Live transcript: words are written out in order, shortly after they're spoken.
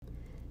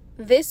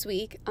This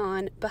week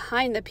on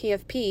Behind the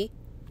PFP.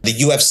 The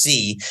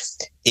UFC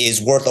is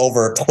worth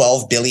over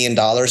 $12 billion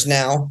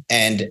now.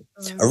 And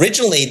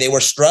originally they were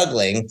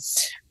struggling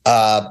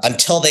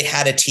until they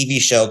had a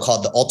TV show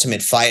called The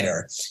Ultimate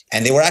Fighter.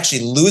 And they were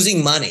actually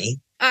losing money.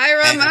 I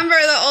remember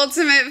The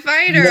Ultimate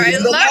Fighter. I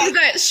loved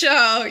that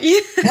show.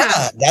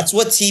 Yeah, that's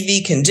what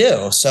TV can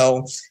do.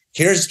 So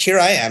here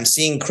I am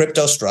seeing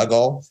crypto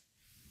struggle.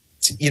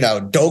 You know,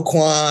 Do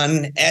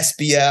Kwon,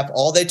 SBF,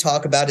 all they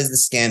talk about is the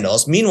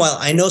scandals. Meanwhile,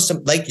 I know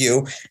some, like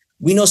you,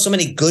 we know so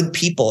many good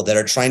people that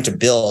are trying to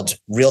build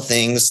real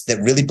things,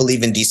 that really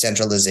believe in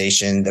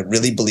decentralization, that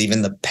really believe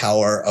in the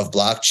power of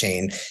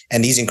blockchain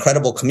and these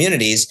incredible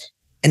communities.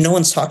 And no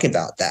one's talking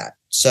about that.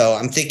 So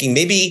I'm thinking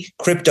maybe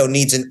crypto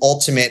needs an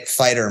ultimate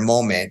fighter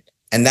moment.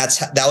 And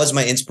that was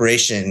my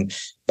inspiration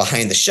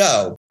behind the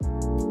show.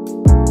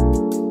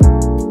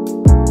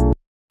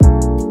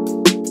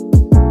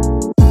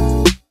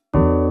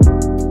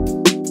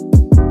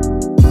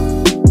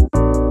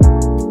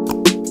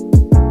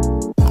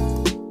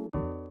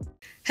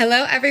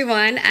 Hello,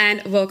 everyone,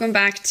 and welcome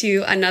back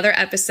to another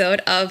episode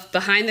of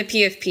Behind the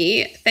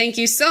PFP. Thank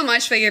you so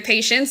much for your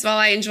patience while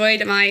I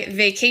enjoyed my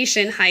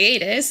vacation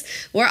hiatus.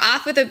 We're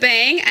off with a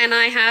bang, and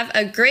I have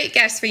a great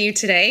guest for you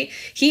today.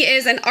 He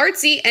is an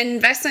artsy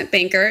investment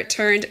banker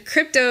turned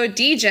crypto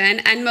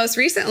degen, and most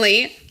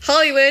recently,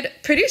 Hollywood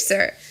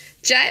producer.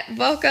 Jett,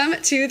 welcome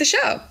to the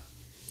show.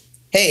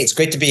 Hey, it's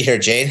great to be here,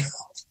 Jade.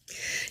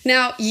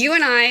 Now, you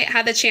and I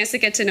had the chance to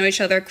get to know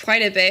each other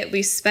quite a bit.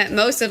 We spent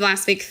most of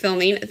last week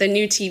filming the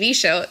new TV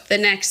show, The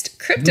Next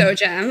Crypto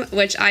Gem,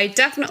 which I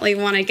definitely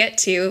want to get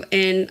to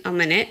in a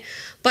minute.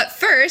 But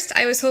first,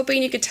 I was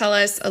hoping you could tell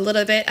us a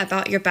little bit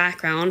about your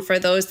background for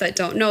those that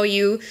don't know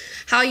you,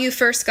 how you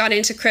first got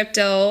into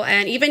crypto,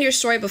 and even your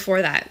story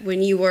before that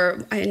when you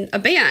were in a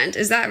band.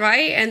 Is that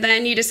right? And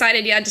then you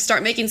decided you had to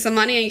start making some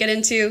money and get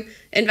into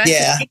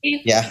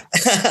investing? Yeah.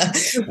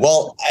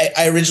 Well,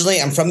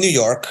 I'm from New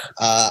York.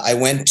 I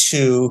went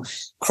to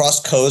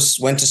cross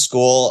coast, went to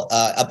school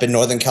up in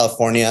Northern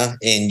California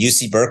in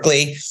UC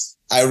Berkeley.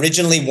 I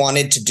originally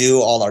wanted to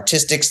do all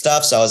artistic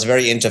stuff, so I was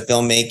very into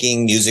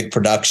filmmaking, music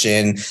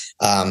production.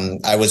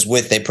 I was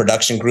with a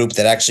production group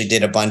that actually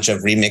did a bunch of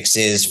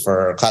remixes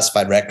for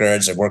Classified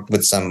Records. I worked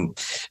with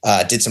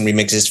did some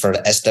remixes for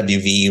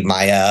SWV,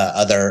 Maya,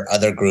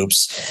 other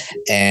groups.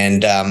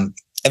 And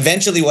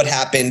eventually what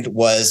happened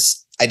was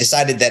I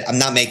decided that I'm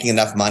not making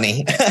enough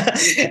money.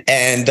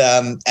 And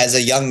as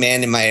a young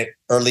man in my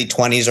early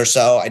 20s or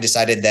so, I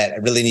decided that I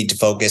really need to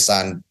focus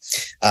on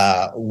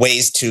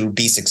ways to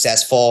be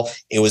successful.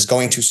 It was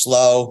going too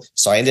slow.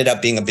 So I ended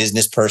up being a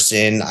business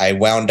person. I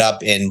wound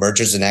up in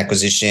mergers and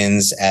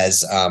acquisitions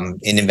as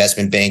in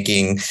investment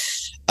banking,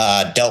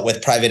 dealt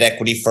with private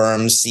equity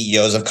firms,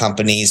 CEOs of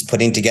companies,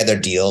 putting together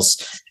deals.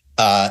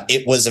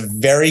 It was a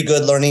very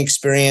good learning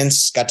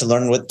experience. Got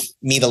to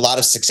meet a lot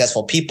of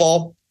successful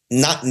people.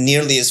 Not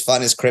nearly as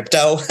fun as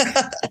crypto.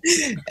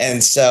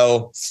 And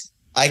so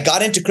I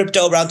got into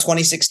crypto around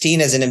 2016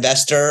 as an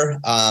investor.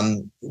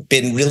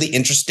 Been really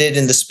interested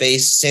in the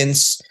space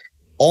since.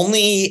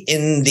 Only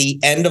in the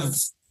end of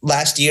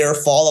last year,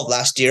 fall of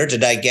last year,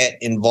 did I get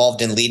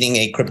involved in leading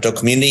a crypto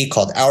community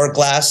called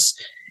Hourglass.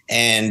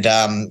 And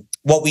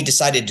what we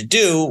decided to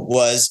do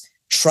was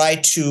try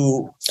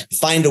to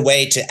find a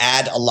way to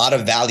add a lot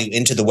of value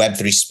into the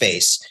Web3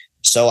 space.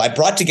 So I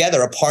brought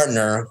together a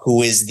partner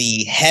who is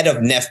the head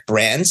of Neff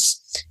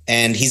Brands,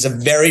 and he's a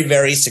very,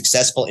 very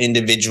successful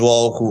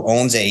individual who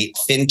owns a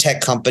fintech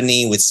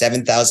company with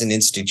 7,000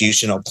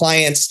 institutional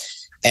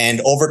clients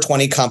and over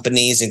 20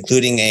 companies,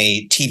 including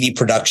a TV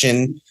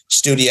production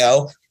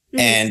studio. Mm-hmm.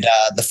 And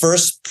the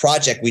first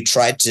project we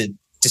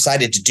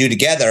decided to do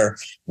together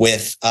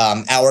with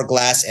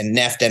Hourglass and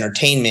Neff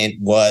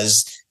Entertainment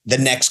was the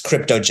Next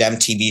Crypto Gem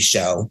TV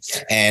show.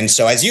 And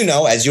so, as you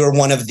know, as you're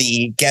one of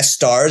the guest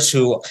stars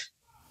who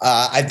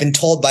I've been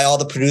told by all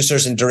the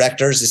producers and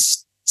directors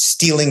is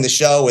stealing the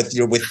show with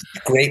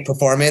great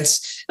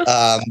performance.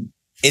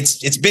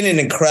 It's been an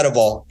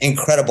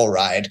incredible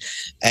ride,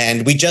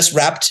 and we just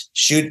wrapped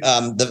shoot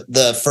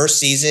the first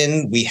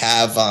season. We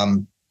have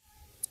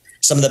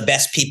some of the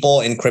best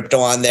people in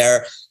crypto on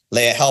there: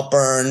 Leah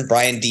Halpern,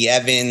 Brian D.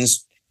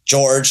 Evans,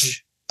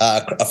 George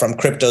from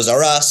Cryptos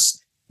R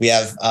Us. We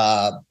have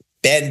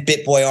Ben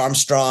Bitboy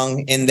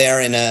Armstrong in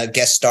there in a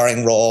guest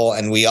starring role.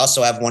 And we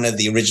also have one of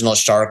the original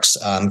Sharks,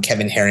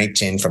 Kevin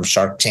Harrington from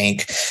Shark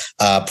Tank,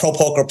 pro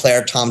poker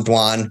player Tom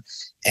Dwan.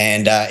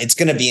 And it's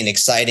going to be an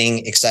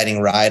exciting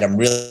ride. I'm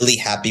really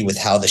happy with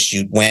how the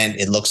shoot went.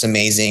 It looks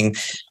amazing.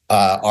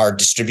 Our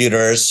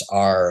distributors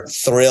are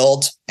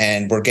thrilled,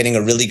 and we're getting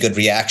a really good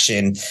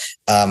reaction.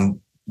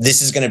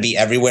 This is going to be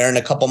everywhere in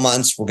a couple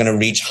months. We're going to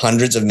reach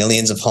hundreds of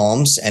millions of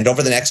homes. And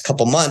over the next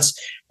couple months,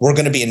 we're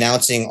going to be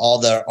announcing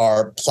all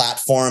our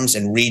platforms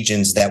and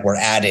regions that we're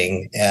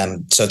adding.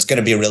 So it's going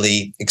to be a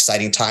really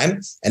exciting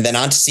time. And then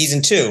on to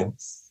season 2.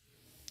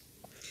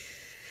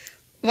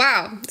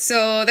 Wow.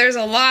 So there's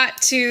a lot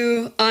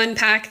to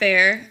unpack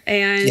there.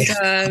 And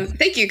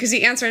thank you, because you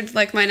answered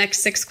like my next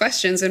 6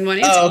 questions in one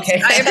answer. Oh, okay.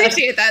 I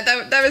appreciate that.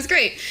 That was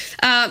great.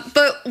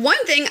 But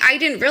one thing I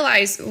didn't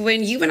realize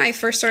when you and I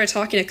first started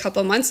talking a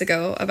couple months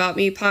ago about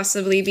me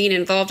possibly being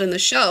involved in the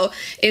show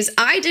is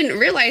I didn't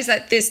realize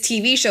that this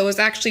TV show was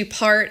actually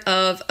part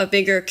of a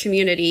bigger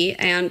community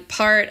and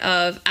part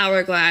of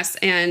Hourglass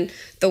and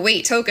the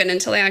weight token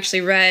until I actually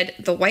read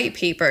the white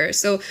paper.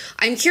 So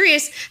I'm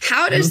curious,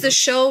 how does the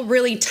show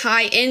really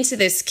tie into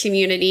this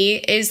community?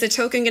 Is the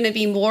token going to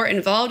be more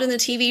involved in the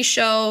TV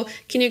show?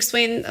 Can you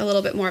explain a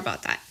little bit more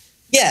about that?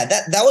 Yeah,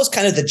 that was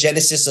kind of the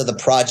genesis of the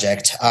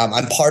project.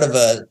 I'm part of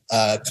a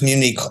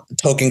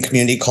token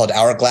community called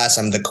Hourglass.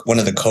 I'm one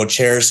of the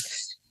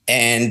co-chairs.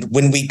 And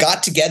when we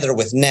got together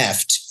with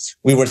Neft,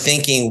 we were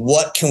thinking,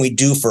 what can we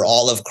do for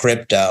all of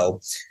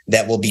crypto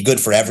that will be good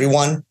for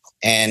everyone?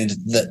 And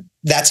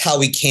that's how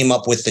we came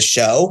up with the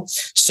show.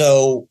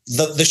 So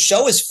the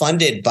show is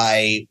funded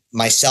by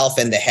myself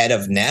and the head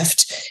of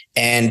Neft.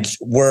 And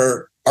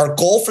our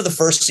goal for the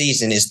first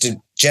season is to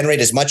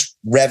generate as much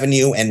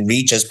revenue and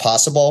reach as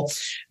possible.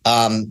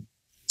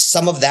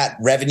 Some of that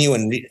revenue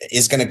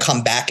is going to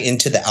come back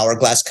into the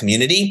Hourglass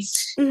community.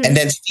 Mm-hmm. And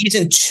then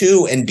season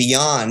 2 and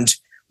beyond,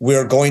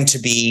 we're going to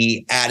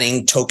be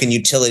adding token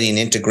utility and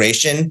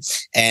integration.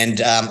 And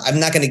I'm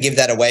not going to give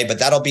that away, but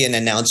that'll be an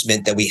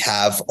announcement that we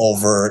have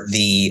over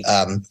the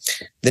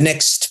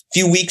next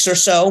few weeks or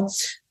so.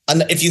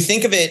 If you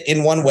think of it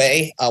in one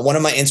way, one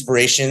of my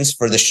inspirations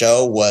for the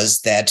show was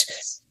that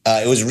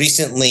it was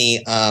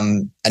recently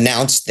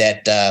announced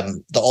that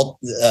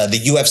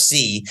the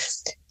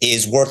UFC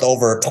is worth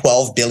over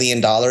 $12 billion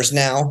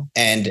now.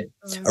 And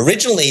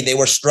originally they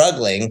were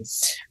struggling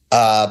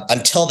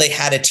until they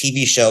had a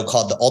TV show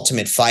called The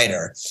Ultimate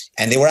Fighter,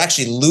 and they were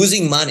actually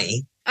losing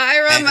money. I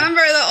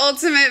remember The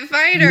Ultimate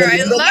Fighter. I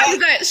love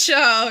that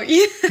show.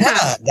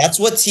 Yeah, that's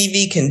what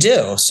TV can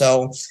do.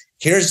 So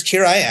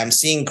here I am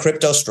seeing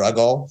crypto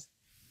struggle.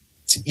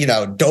 You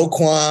know, Do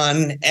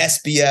Kwon,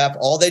 SBF,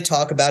 all they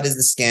talk about is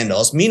the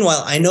scandals.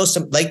 Meanwhile, I know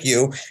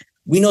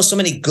we know so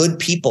many good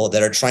people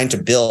that are trying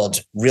to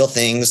build real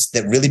things,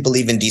 that really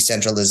believe in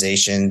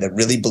decentralization, that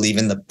really believe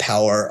in the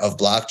power of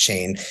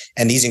blockchain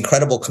and these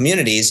incredible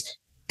communities.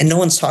 And no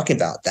one's talking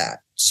about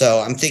that.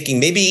 So I'm thinking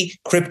maybe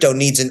crypto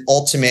needs an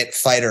Ultimate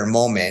Fighter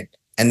moment.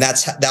 And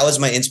that was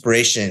my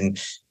inspiration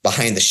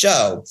behind the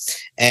show.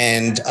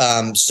 And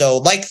so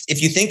like,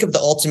 if you think of the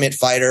Ultimate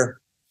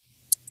Fighter,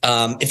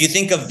 if you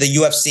think of the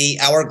UFC,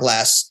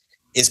 Hourglass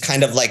is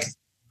kind of like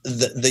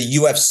the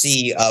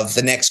UFC of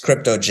the next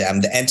crypto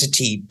gem, the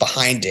entity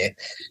behind it,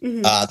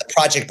 the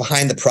project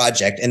behind the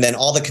project. And then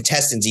all the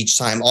contestants each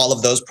time, all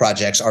of those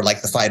projects are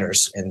like the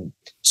fighters. And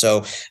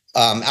so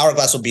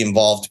Hourglass will be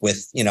involved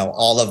with,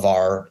 all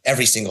of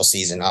every single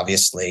season,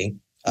 obviously,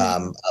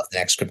 of the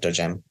next crypto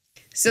gem.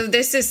 So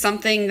this is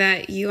something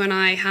that you and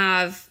I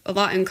have a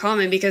lot in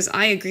common, because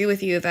I agree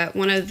with you that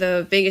one of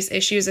the biggest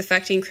issues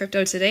affecting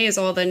crypto today is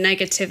all the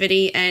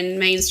negativity and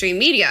mainstream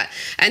media.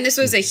 And this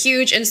was a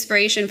huge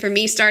inspiration for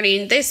me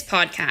starting this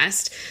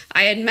podcast.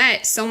 I had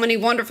met so many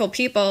wonderful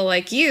people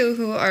like you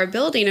who are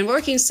building and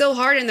working so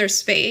hard in this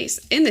space,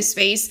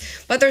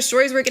 but their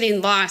stories were getting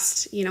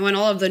lost, in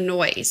all of the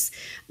noise.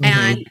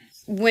 And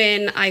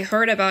when I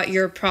heard about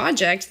your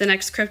project, the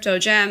next crypto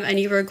gem, and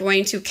you were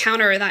going to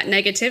counter that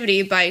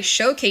negativity by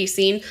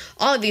showcasing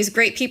all of these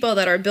great people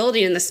that are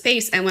building in the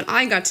space. And when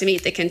I got to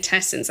meet the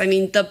contestants, I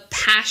mean, the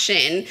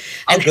passion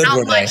and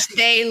how much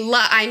they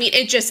love,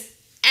 it just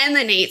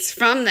emanates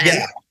from them.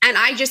 Yeah. And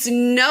I just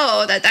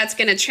know that that's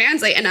going to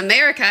translate in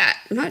America,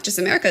 not just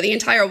America, the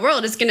entire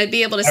world is going to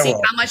be able to see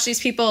how much these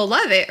people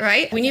love it,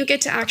 right? When you get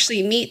to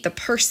actually meet the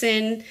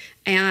person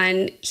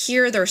and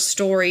hear their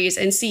stories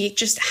and see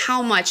just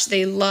how much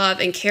they love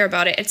and care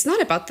about it, it's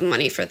not about the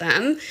money for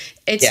them.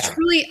 It's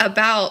truly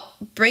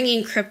about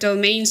bringing crypto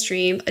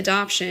mainstream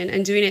adoption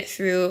and doing it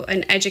through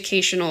an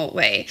educational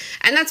way.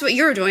 And that's what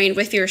you're doing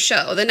with your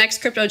show. The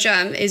next crypto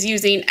gem is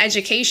using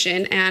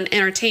education and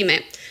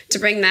entertainment to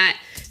bring that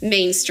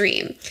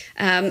mainstream.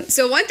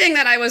 So one thing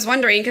that I was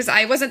wondering, because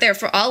I wasn't there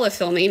for all of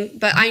filming,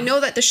 but I know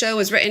that the show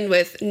was written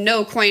with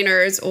no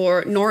coiners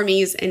or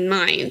normies in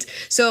mind.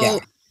 So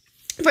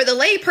for the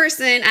lay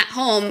person at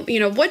home,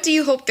 what do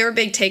you hope their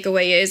big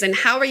takeaway is, and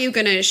how are you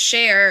going to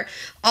share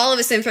all of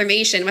this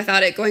information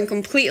without it going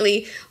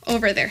completely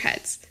over their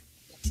heads?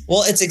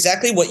 Well, it's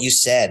exactly what you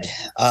said.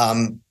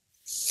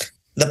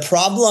 The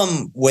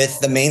problem with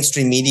the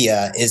mainstream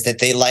media is that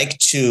they like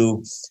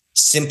to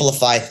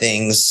simplify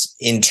things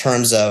in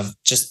terms of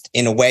just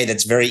in a way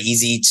that's very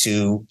easy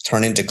to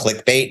turn into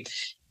clickbait.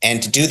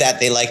 And to do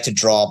that, they like to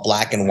draw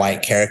black and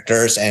white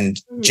characters,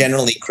 and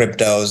generally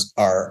cryptos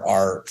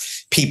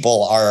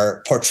people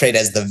are portrayed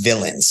as the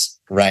villains,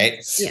 right?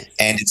 Yeah.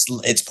 And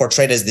it's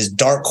portrayed as this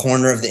dark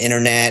corner of the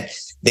internet.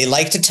 They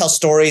like to tell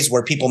stories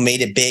where people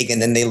made it big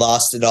and then they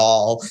lost it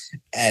all.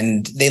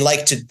 And they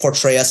like to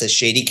portray us as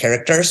shady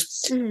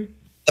characters. Mm-hmm.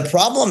 The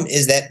problem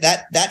is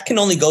that can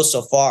only go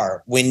so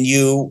far when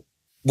you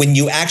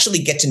actually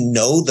get to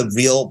know the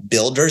real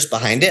builders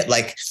behind it.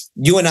 Like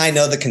you and I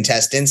know the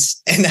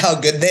contestants and how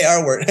good they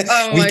are.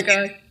 Oh my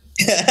God.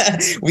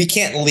 We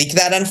can't leak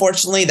that,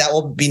 unfortunately. That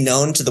will be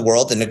known to the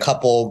world in a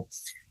couple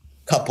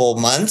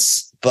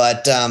months.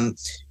 But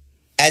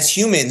as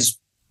humans,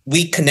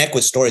 we connect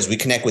with stories, we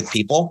connect with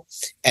people.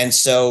 And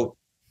so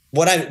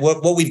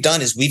what we've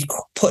done is we've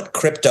put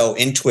crypto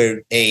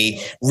into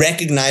a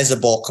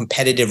recognizable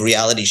competitive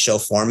reality show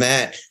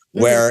format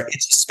where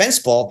it's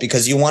suspenseful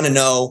because you want to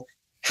know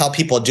how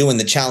people do in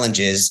the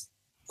challenges,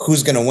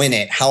 who's going to win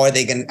it, how are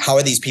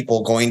these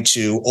people going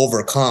to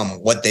overcome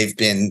what they've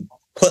been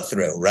put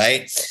through,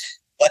 right?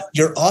 But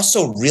you're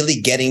also really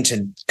getting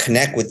to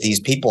connect with these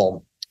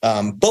people,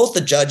 both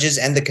the judges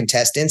and the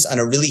contestants, on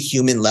a really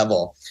human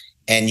level,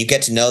 and you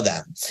get to know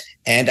them.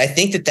 And I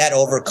think that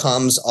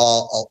overcomes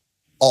all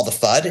the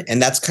FUD,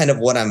 and that's kind of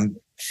what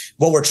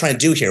we're trying to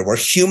do here. We're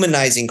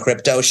humanizing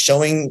crypto,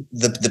 showing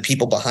the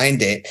people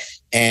behind it,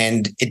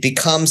 and it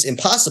becomes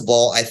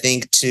impossible, I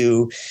think,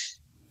 to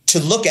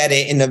look at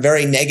it in a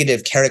very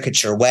negative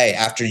caricature way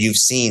after you've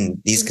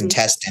seen these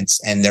contestants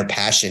and their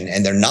passion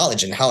and their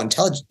knowledge and how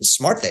intelligent and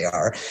smart they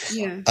are.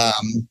 Yeah.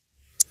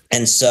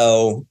 And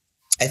so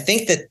I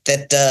think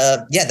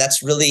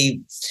that's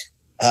really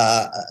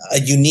a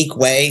unique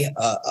way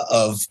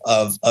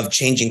of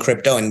changing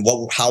crypto and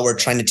how we're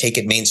trying to take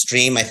it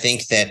mainstream. I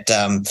think that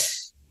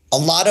a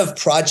lot of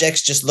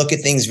projects just look at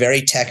things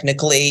very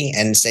technically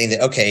and saying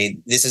that, okay,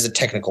 this is a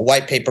technical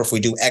white paper. If we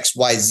do X,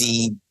 Y,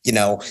 Z,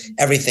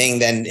 everything,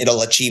 then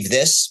it'll achieve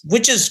this,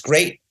 which is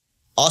great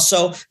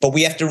also. But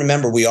we have to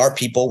remember, we are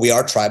people, we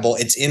are tribal.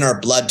 It's in our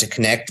blood to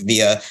connect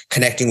via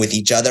connecting with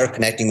each other,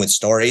 connecting with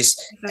stories.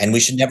 And we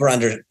should never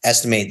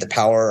underestimate the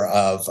power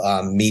of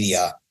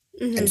media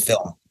and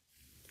film.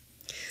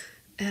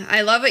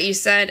 I love what you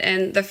said.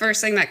 And the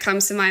first thing that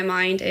comes to my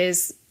mind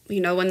is,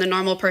 when the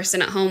normal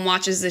person at home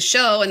watches the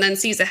show and then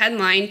sees a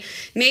headline,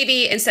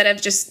 maybe instead of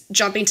just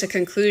jumping to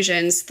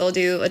conclusions, they'll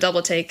do a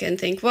double take and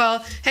think,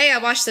 well, hey, I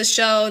watched this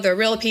show. They're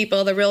real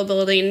people, they're real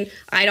building.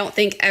 I don't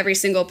think every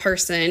single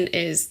person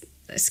is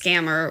a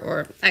scammer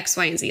or X,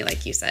 Y, and Z,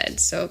 like you said.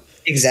 So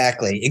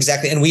Exactly.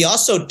 And we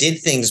also did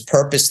things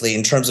purposely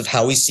in terms of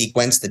how we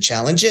sequence the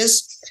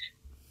challenges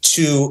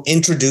to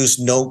introduce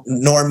no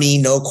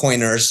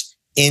coiners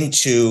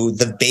into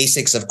the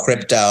basics of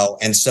crypto.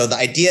 And so the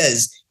idea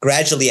is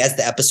gradually, as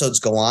the episodes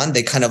go on,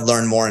 they kind of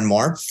learn more and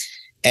more.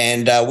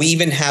 And we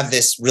even have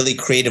this really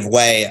creative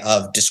way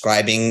of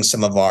describing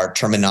some of our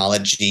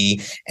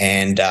terminology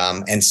and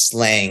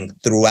slang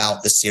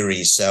throughout the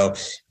series. So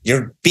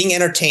you're being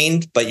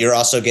entertained, but you're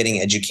also getting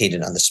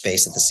educated on the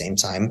space at the same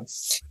time.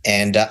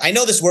 And I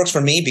know this works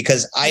for me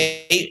because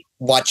I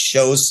watch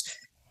shows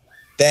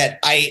that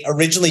I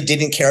originally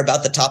didn't care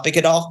about the topic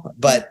at all,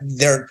 but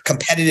they're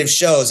competitive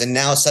shows. And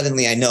now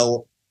suddenly I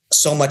know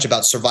so much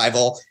about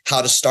survival,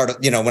 how to start,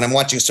 when I'm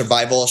watching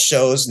survival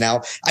shows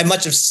now, I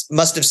must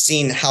have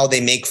seen how they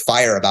make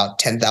fire about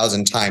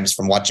 10,000 times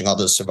from watching all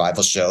those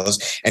survival shows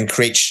and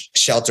create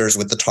shelters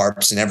with the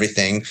tarps and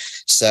everything.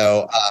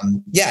 So,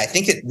 I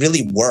think it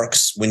really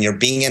works when you're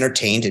being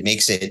entertained. It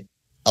makes it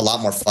a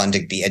lot more fun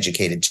to be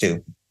educated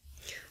too.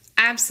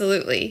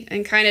 Absolutely.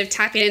 And kind of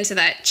tapping into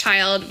that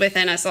child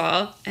within us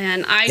all.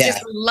 And I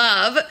just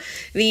love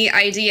the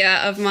idea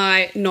of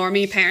my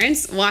normie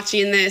parents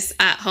watching this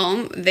at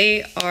home.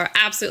 They are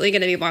absolutely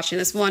going to be watching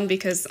this, one,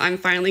 because I'm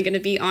finally going to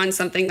be on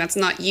something that's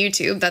not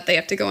YouTube that they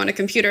have to go on a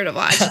computer to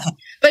watch.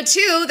 But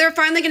two, they're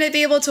finally going to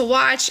be able to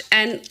watch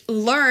and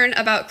learn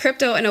about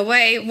crypto in a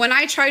way. When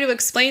I try to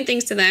explain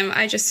things to them,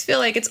 I just feel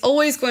like it's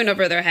always going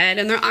over their head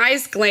and their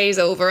eyes glaze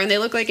over and they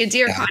look like a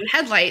deer caught in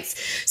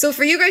headlights. So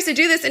for you guys to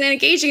do this in an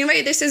engaging way,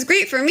 this is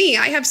great for me.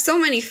 I have so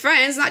many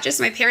friends, not just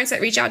my parents,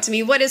 that reach out to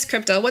me. What is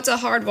crypto? What's a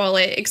hard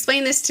wallet?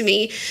 Explain this to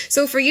me.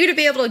 So for you to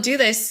be able to do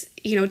this,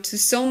 to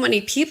so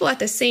many people at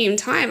the same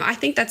time, I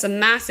think that's a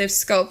massive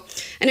scope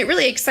and it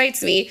really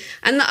excites me.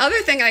 And the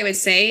other thing I would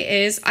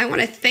say is I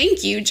want to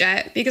thank you,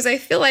 Jett, because I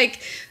feel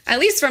like, at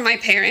least for my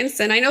parents,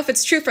 and I know if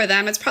it's true for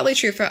them, it's probably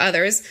true for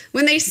others,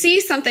 when they see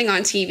something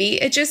on TV,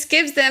 it just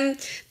gives them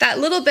that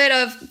little bit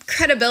of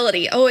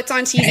credibility. Oh, it's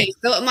on TV,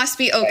 so it must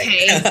be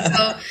okay.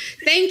 So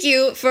thank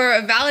you for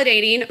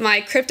validating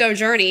my crypto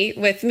journey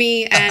with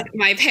me and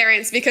my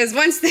parents, because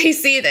once they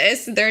see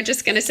this, they're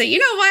just going to say, you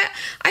know what?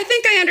 I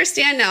think I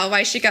understand now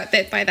why she got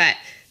bit by that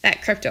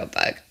crypto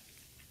bug.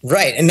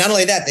 Right. And not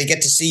only that, they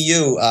get to see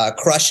you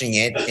crushing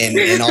it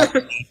in all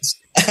things.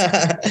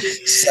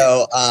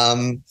 So,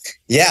 I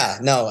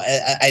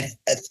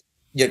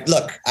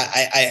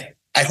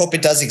hope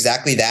it does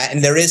exactly that.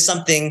 And there is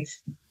something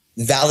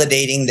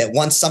validating that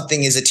once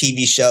something is a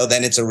TV show,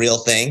 then it's a real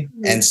thing.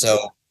 Mm-hmm. And so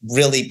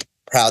really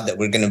proud that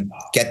we're going to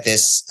get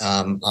this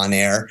on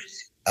air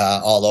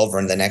all over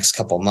in the next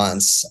couple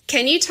months.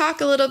 Can you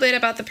talk a little bit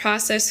about the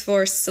process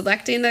for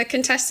selecting the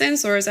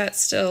contestants, or is that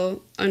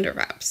still under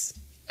wraps?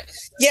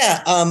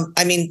 Yeah.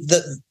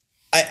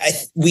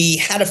 We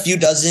had a few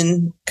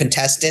dozen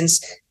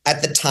contestants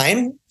at the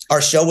time.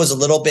 Our show was a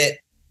little bit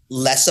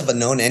less of a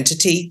known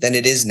entity than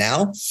it is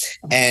now.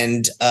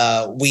 And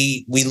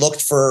we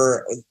looked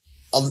for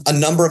a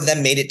number of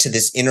them made it to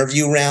this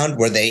interview round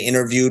where they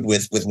interviewed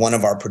with one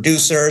of our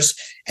producers,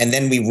 and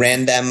then we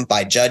ran them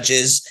by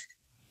judges.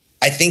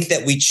 I think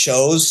that we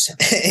chose,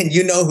 and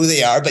you know who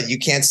they are, but you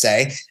can't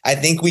say. I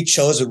think we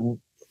chose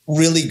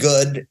really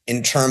good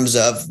in terms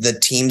of the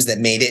teams that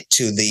made it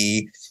to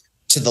the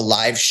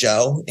live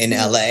show in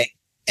LA,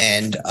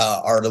 and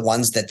are the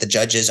ones that the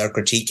judges are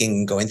critiquing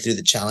and going through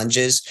the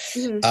challenges.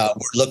 We're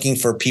looking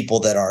for people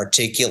that are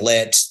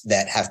articulate,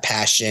 that have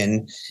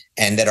passion,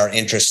 and that are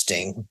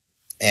interesting.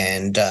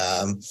 And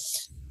I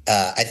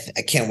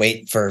can't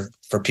wait for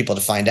people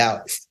to find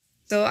out.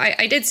 So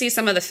I did see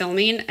some of the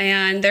filming,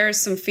 and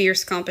there's some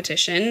fierce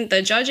competition.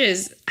 The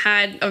judges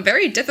had a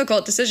very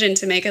difficult decision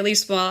to make, at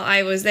least while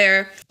I was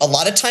there. A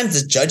lot of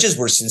times the judges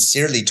were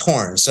sincerely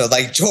torn. So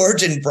like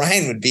George and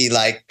Brian would be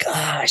like,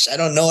 gosh, I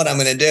don't know what I'm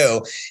going to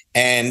do.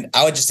 And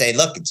I would just say,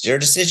 look, it's your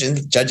decision.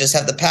 The judges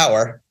have the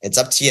power. It's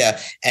up to you.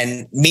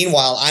 And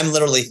meanwhile, I'm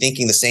literally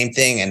thinking the same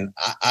thing. And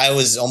I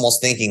was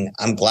almost thinking,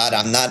 I'm glad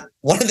I'm not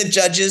one of the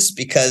judges,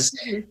 because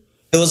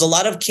there was a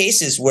lot of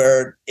cases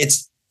where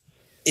it's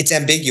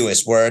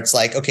ambiguous, where it's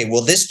like, okay,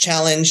 well, this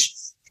challenge,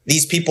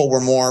 these people were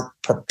more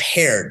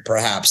prepared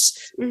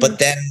perhaps, but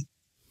then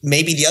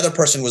maybe the other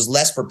person was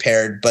less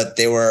prepared, but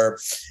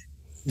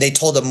they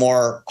told a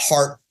more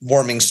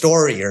heartwarming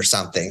story or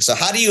something. So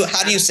how do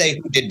you say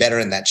who did better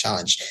in that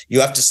challenge?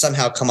 You have to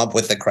somehow come up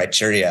with the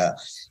criteria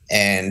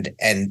and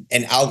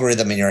an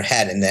algorithm in your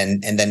head, and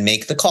then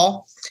make the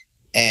call.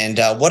 And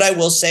what I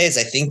will say is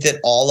I think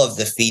that all of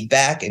the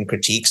feedback and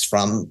critiques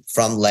from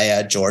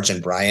Leia, George,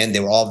 and Brian,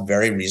 they were all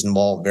very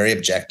reasonable, very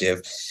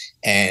objective.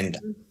 And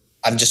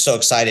I'm just so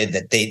excited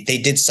that they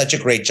did such a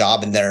great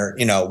job. And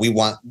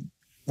we're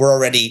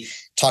already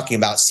talking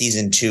about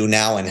season 2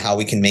 now, and how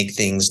we can make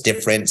things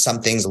different,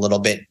 some things a little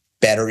bit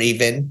better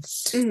even.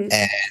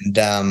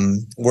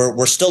 And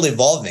we're still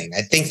evolving.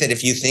 I think that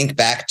if you think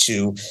back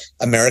to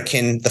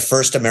the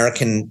first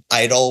American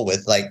Idol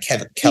with like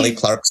Kelly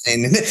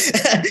Clarkson,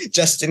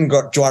 Justin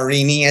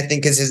Guarini, I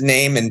think is his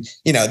name. And,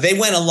 they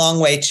went a long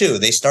way too.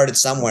 They started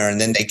somewhere,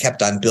 and then they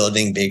kept on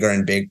building bigger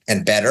and big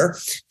and better.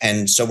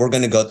 And so we're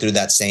going to go through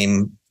that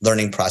same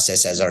learning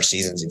process as our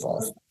seasons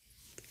evolve.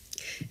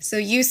 So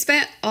you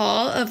spent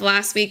all of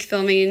last week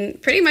filming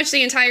pretty much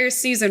the entire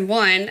season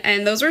 1,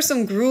 and those were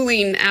some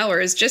grueling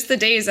hours. Just the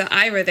days that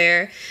I were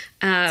there,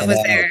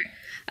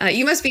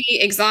 you must be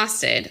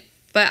exhausted.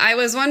 But I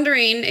was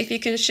wondering if you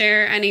can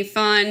share any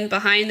fun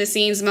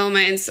behind-the-scenes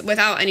moments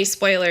without any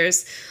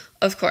spoilers,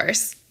 of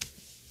course.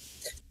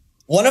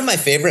 One of my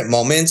favorite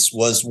moments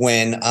was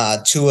when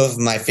 2 of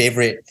my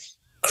favorite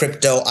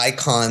crypto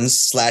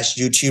icons /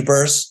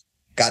 YouTubers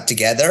got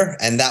together,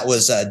 and that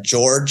was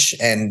George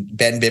and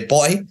Ben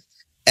Bitboy.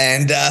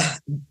 And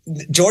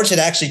George had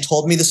actually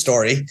told me the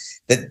story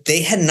that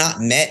they had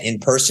not met in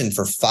person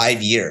for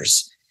 5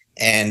 years.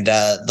 And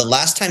the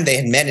last time they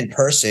had met in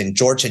person,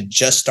 George had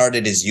just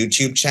started his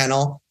YouTube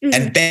channel,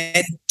 and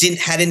Ben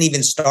hadn't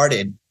even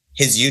started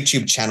his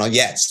YouTube channel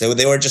yet. So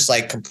they were just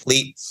like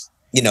complete,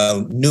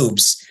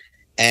 noobs.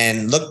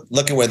 And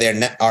look at where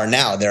they are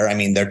now.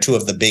 They're 2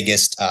 of the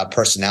biggest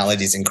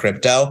personalities in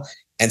crypto.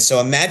 And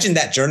so imagine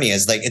that journey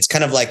as like, it's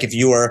kind of like if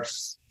you were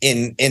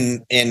in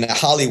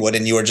Hollywood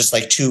and you were just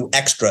like 2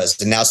 extras,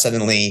 and now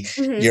suddenly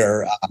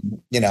you're,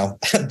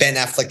 Ben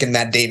Affleck and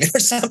Matt Damon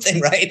or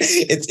something, right?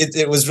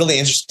 It was really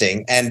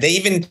interesting. And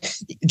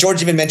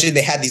George even mentioned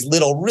they had these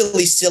little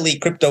really silly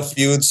crypto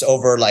feuds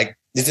over like,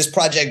 is this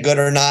project good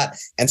or not?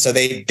 And so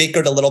they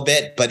bickered a little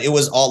bit, but it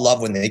was all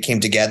love when they came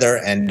together.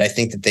 And I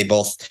think that they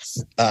both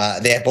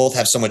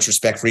have so much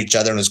respect for each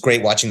other. And it was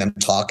great watching them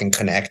talk and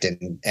connect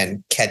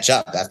and catch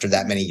up after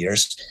that many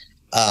years.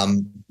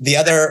 The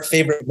other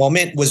favorite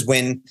moment was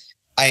when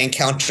I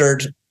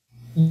encountered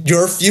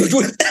your feud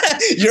with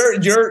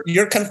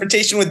your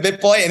confrontation with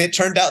BitBoy, and it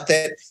turned out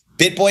that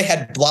BitBoy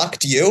had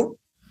blocked you.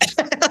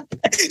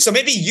 So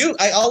maybe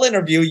I'll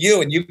interview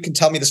you, and you can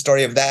tell me the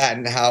story of that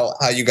and how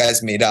you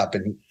guys made up.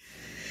 And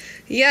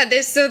yeah,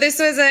 this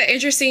was an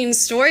interesting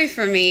story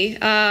for me.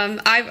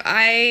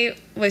 I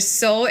was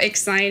so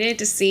excited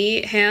to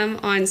see him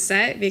on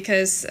set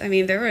because,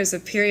 there was a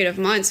period of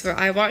months where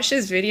I watched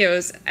his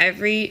videos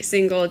every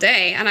single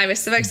day, and I was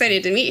so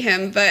excited to meet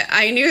him, but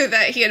I knew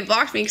that he had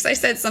blocked me because I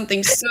said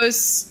something so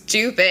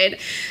stupid,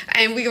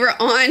 and we were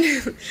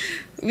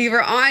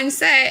on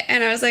set,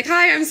 and I was like,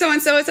 hi, I'm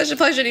so-and-so, it's such a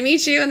pleasure to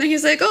meet you. And then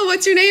he's like, oh,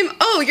 what's your name?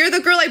 Oh, you're the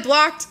girl I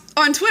blocked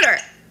on Twitter.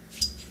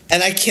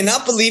 And I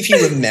cannot believe he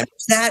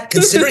remembers that,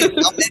 considering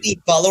how many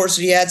followers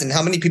he has and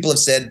how many people have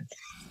said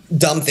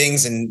dumb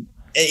things. And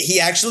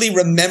he actually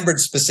remembered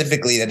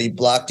specifically that he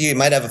blocked you. He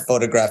might have a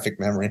photographic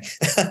memory.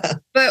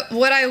 But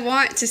what I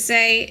want to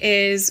say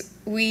is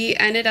we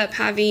ended up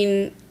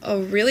having a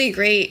really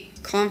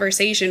great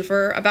conversation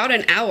for about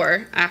an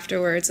hour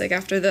afterwards, like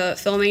after the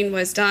filming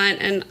was done.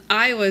 And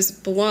I was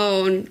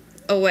blown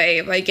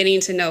away by getting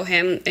to know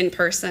him in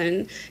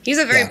person. He's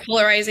a very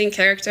polarizing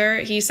character.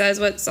 He says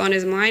what's on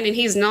his mind, and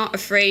he's not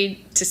afraid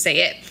to say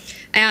it.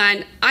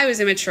 And I was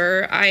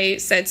immature. I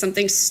said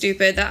something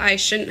stupid that I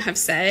shouldn't have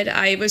said.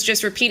 I was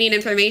just repeating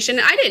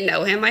information. I didn't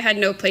know him. I had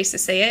no place to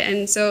say it.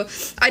 And so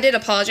I did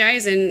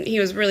apologize, and he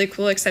was really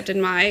cool, accepted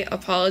my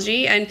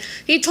apology. And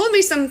he told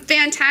me some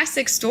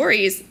fantastic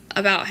stories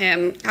about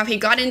him, how he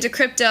got into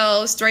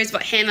crypto, stories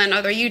about him and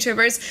other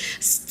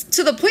YouTubers,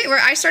 to the point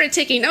where I started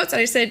taking notes.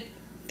 And I said,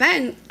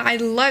 Ben, I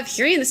love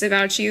hearing this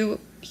about you.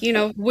 You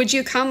know, would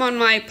you come on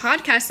my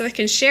podcast so I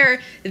can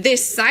share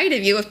this side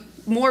of you? If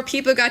more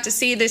people got to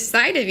see this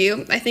side of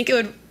you, I think it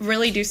would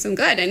really do some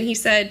good. And he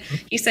said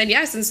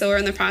yes. And so we're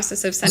in the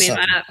process of setting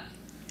that up.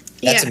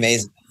 That's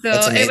amazing. So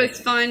it was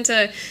fun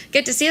to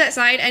get to see that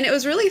side. And it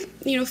was really,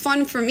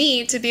 fun for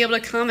me to be able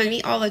to come and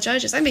meet all the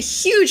judges. I'm a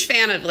huge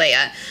fan of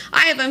Leia.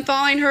 I have been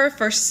following her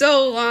for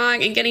so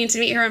long, and getting to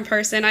meet her in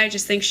person, I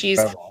just think she's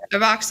a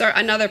rock star,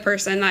 another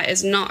person that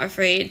is not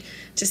afraid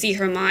to see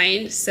her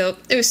mind. So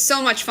it was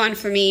so much fun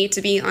for me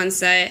to be on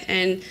set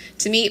and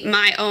to meet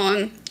my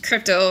own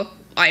crypto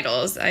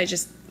idols.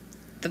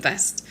 The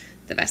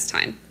best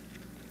time.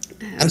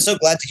 I'm so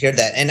glad to hear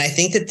that. And I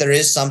think that there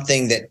is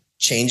something that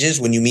changes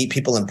when you meet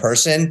people in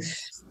person.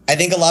 I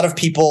think a lot of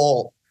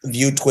people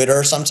view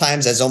Twitter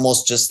sometimes as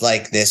almost just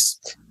like this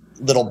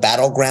little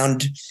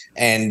battleground.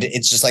 And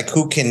it's just like,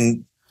 who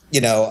can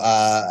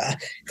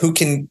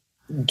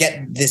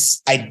get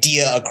this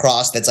idea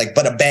across that's like,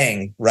 but a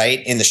bang,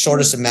 right? In the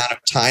shortest amount of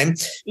time.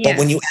 But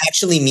when you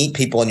actually meet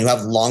people and you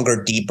have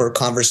longer, deeper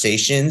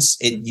conversations,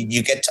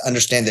 you get to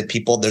understand that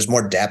there's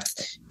more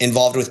depth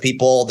involved with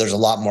people. There's a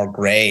lot more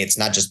gray. It's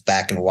not just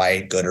black and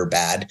white, good or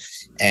bad.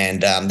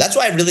 And that's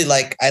why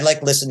I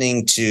like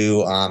listening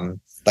to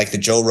like the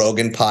Joe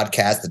Rogan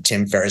podcast, the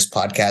Tim Ferriss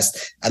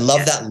podcast. I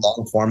love that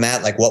long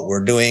format, like what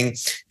we're doing,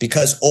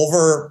 because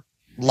over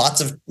lots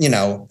of,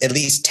 at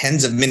least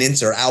tens of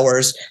minutes or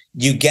hours,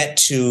 you get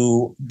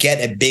to get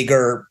a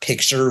bigger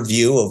picture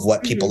view of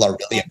what people are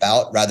really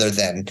about, rather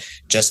than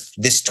just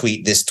this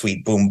tweet,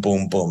 boom,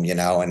 boom, boom,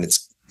 and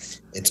it's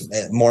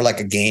more like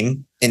a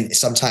game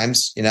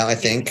sometimes, I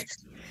think.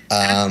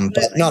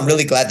 But no, I'm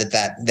really glad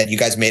that you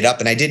guys made up,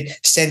 and I did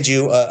send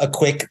you a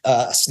quick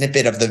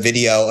snippet of the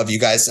video of you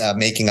guys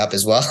making up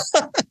as well.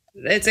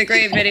 It's a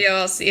great video.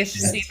 I'll see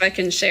if I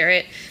can share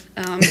it.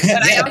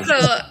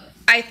 But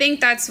I think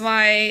that's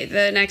why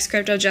the next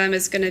Crypto Gem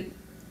is going to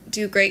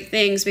do great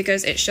things,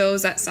 because it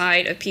shows that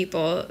side of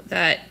people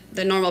that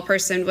the normal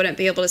person wouldn't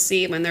be able to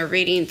see when they're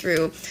reading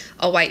through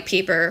a white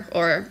paper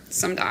or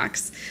some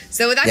docs.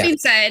 So with that being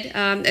said,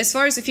 as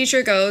far as the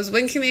future goes,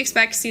 when can we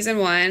expect season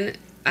 1?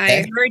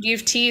 I heard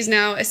you've teased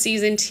now a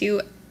season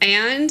 2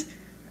 and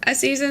a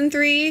season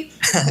 3.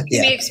 Can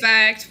we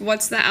expect?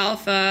 What's the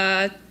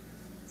alpha?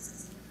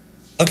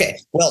 Okay,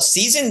 well,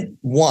 season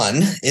 1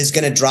 is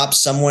going to drop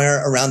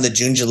somewhere around the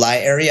June-July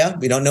area.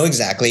 We don't know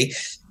exactly.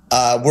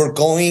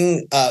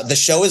 The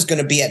show is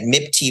going to be at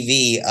MIP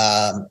TV.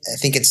 I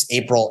think it's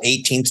April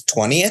 18th,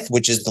 20th,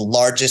 which is the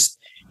largest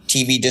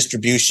TV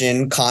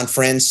distribution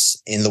conference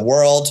in the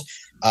world.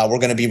 We're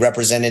going to be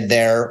represented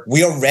there.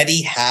 We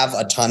already have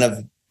a ton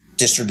of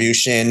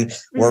distribution.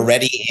 We're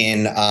already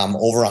in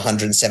over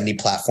 170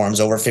 platforms,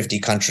 over 50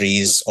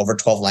 countries, over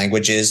 12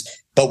 languages,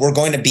 but we're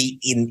going to be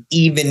in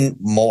even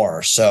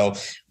more. So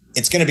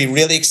it's going to be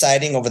really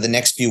exciting over the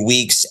next few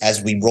weeks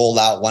as we roll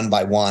out one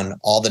by one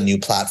all the new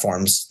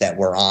platforms that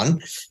we're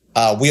on.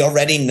 We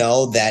already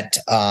know that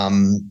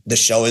the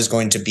show is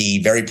going to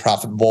be very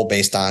profitable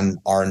based on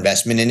our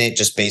investment in it,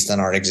 just based on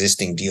our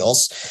existing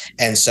deals.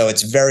 And so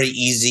it's very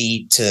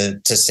easy to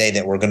say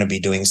that we're going to be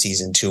doing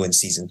season 2 and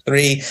season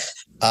 3.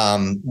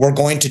 We're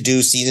going to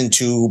do season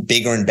 2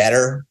 bigger and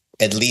better,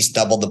 at least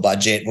double the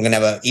budget. We're going to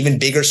have an even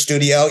bigger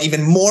studio,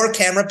 even more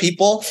camera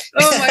people.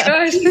 Oh my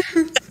gosh.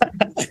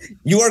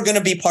 You are going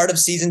to be part of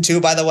season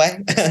 2, by the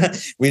way.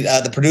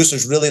 The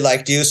producers really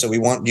liked you, so we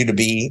want you to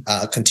be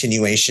a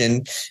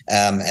continuation,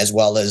 as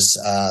well as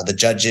the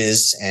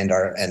judges and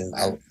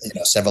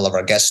several of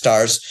our guest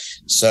stars.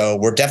 So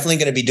we're definitely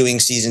going to be doing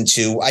season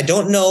 2. I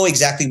don't know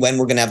exactly when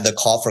we're going to have the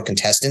call for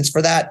contestants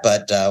for that,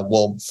 but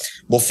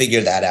we'll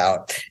figure that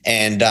out.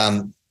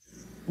 And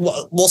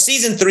well,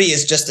 season 3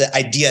 is just an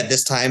idea at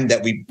this time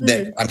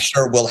that I'm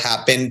sure will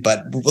happen,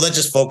 but let's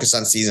just focus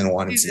on season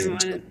 1 and season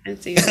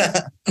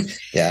 2.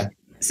 Yeah.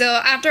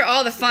 So after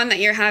all the fun that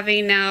you're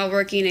having now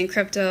working in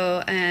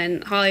crypto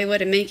and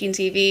Hollywood and making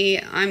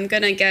TV, I'm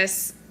going to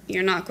guess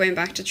you're not going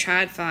back to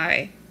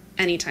TradFi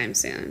anytime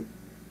soon.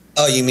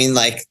 Oh, you mean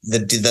like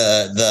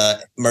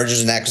the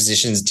mergers and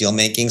acquisitions, deal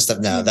making stuff?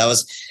 No,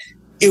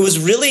 it was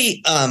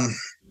really,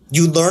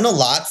 you learn a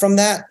lot from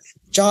that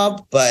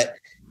job, but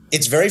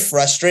it's very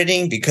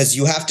frustrating because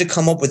you have to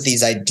come up with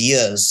these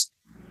ideas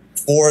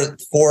for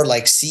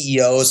like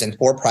CEOs and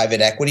for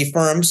private equity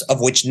firms,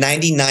 of which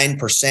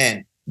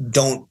 99%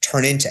 don't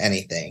turn into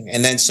anything.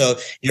 And then so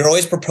you're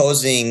always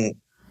proposing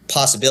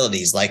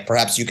possibilities, like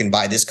perhaps you can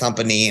buy this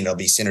company and it'll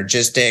be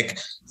synergistic,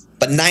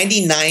 but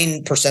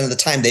 99% of the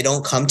time they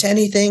don't come to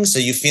anything. So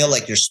you feel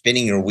like you're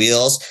spinning your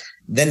wheels.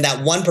 then that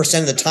 1%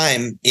 of the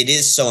time, it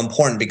is so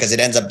important because it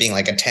ends up being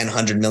like a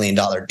 $100 million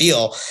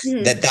deal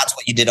that's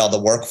what you did all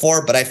the work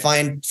for. But I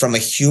find from a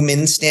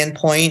human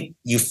standpoint,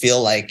 you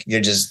feel like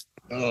you're just,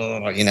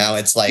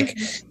 it's like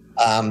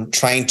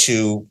trying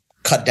to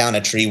cut down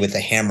a tree with a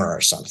hammer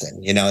or something.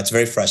 It's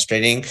very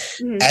frustrating.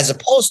 As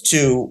opposed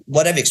to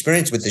what I've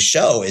experienced with the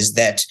show is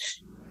that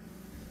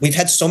we've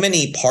had so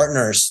many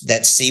partners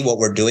that see what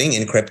we're doing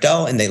in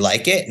crypto and they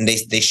like it and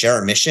they share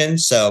our mission.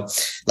 So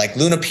like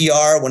Luna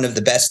PR, one of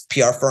the best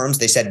PR firms,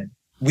 they said,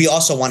 we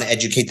also want to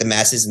educate the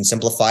masses and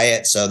simplify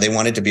it. So they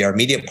wanted to be our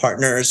media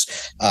partners.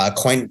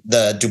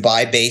 The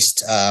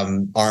Dubai-based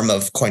arm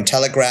of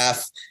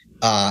Cointelegraph.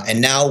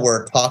 And now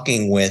we're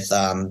talking with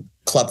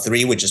Club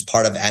 3, which is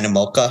part of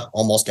Animoca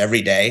almost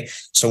every day.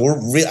 So we're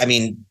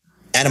really,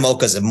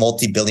 Animoca is a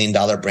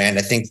multi-billion-dollar brand.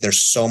 I think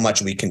there's so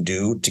much we can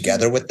do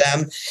together with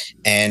them.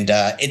 And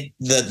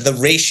the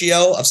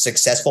ratio of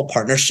successful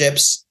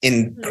partnerships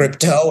in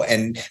crypto,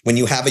 and when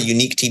you have a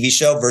unique TV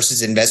show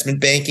versus investment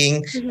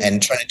banking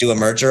and trying to do a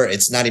merger,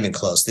 it's not even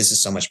close. This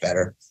is so much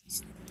better.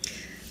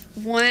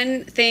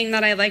 One thing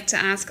that I like to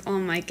ask all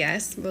my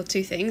guests, well,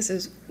 two things,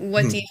 is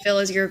what do you feel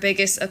is your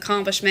biggest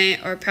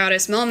accomplishment or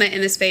proudest moment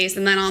in the space?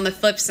 And then on the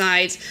flip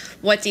side,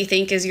 what do you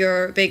think is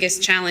your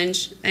biggest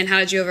challenge and how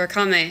did you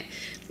overcome it?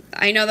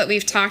 I know that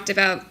we've talked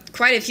about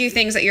quite a few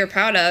things that you're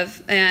proud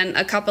of and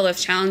a couple of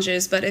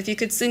challenges, but if you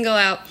could single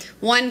out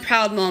one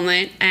proud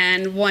moment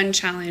and one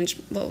challenge,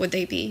 what would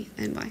they be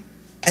and why?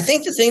 I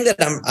think the thing that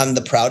I'm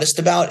the proudest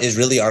about is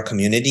really our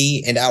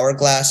community in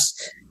Hourglass,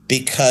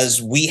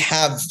 because we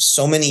have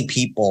so many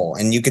people,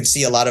 and you could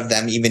see a lot of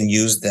them even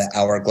use the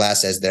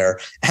Hourglass as their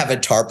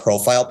avatar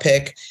profile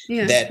pic,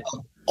 that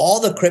all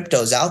the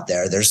cryptos out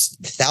there, there's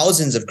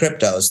thousands of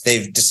cryptos.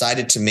 They've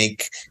decided to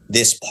make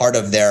this part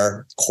of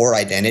their core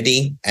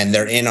identity, and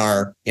they're in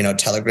our,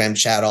 Telegram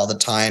chat all the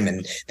time.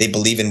 And they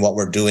believe in what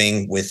we're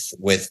doing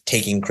with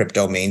taking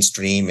crypto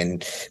mainstream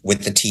and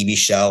with the TV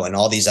show and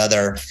all these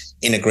other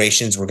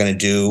integrations we're going to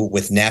do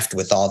with Neft,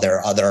 with all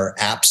their other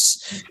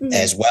apps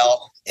as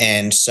well.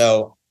 And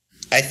so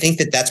I think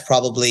that that's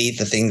probably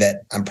the thing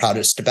that I'm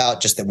proudest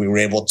about, just that we were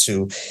able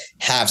to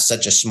have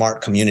such a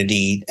smart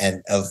community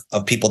and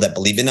of people that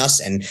believe in us,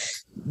 and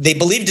they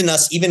believed in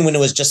us even when it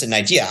was just an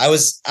idea. I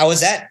was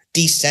at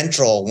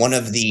Decentral, one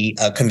of the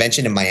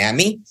convention in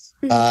Miami,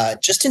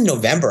 just in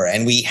November,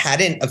 and we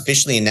hadn't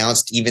officially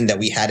announced even that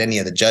we had any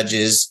of the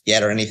judges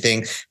yet or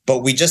anything, but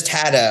we just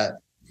had a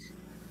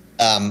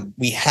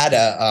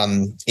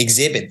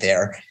exhibit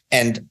there,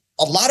 and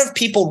a lot of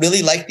people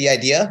really liked the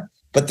idea.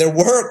 But there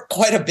were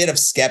quite a bit of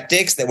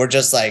skeptics that were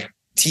just like,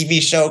 TV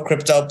show,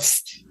 crypto,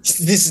 this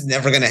is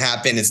never going to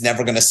happen. It's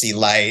never going to see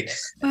light.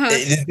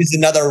 Is this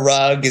another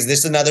rug? Is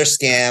this another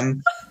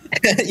scam?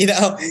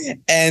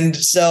 And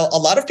so a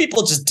lot of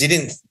people just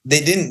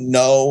didn't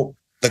know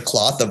the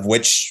cloth of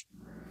which,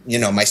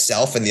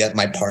 myself and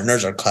my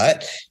partners are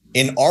cut.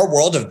 In our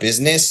world of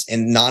business,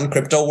 in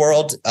non-crypto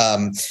world,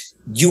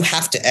 you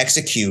have to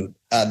execute.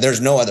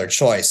 There's no other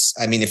choice.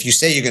 If you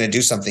say you're going to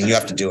do something, you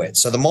have to do it.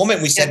 So the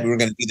moment we said we were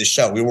going to do the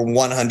show, we were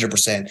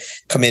 100%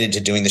 committed to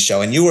doing the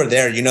show. And you were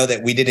there,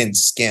 that we didn't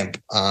skimp.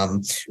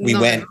 We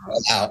went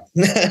all out.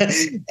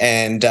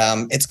 And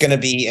it's going to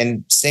be,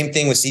 and same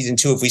thing with season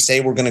 2. If we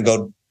say we're going to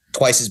go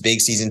twice as big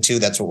season 2,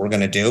 that's what we're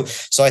going to do.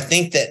 So I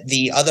think that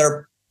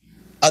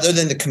other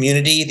than the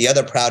community, the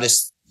other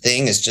proudest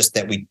thing is just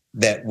that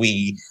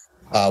we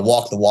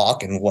walk the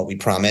walk and what we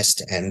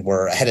promised, and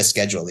we're ahead of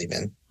schedule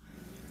even.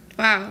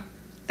 Wow,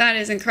 that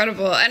is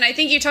incredible. And I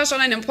think you touched on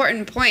an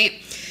important point.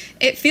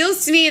 It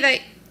feels to me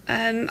that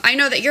I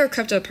know that you're a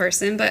crypto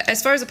person, but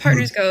as far as the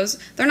partners goes,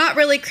 they're not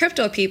really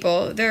crypto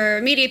people.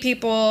 They're media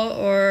people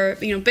or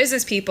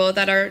business people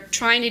that are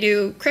trying to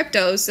do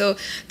crypto. So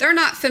they're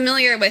not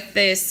familiar with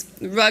this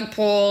rug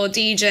pull,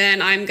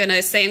 degen. I'm going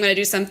to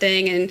do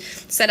something and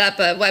set up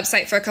a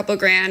website for a couple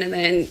grand and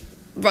then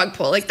rug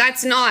pull. Like,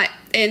 that's not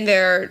in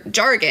their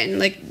jargon.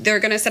 Like, they're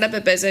going to set up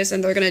a business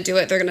and they're going to do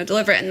it. They're going to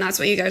deliver it. And that's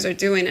what you guys are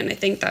doing. And I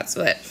think that's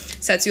what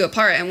sets you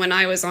apart. And when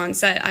I was on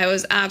set, I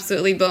was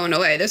absolutely blown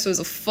away. This was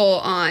a full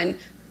on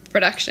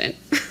production.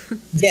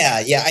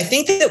 Yeah. I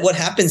think that what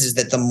happens is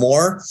that the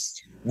more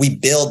we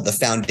build the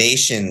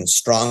foundation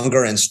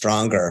stronger and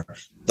stronger,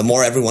 the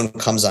more everyone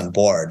comes on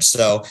board.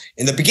 So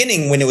in the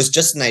beginning, when it was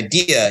just an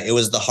idea, it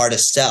was the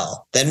hardest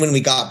sell. Then when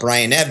we got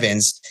Brian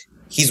Evans,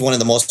 he's one of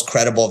the most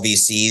credible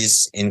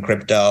VCs in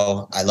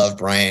crypto. I love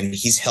Brian.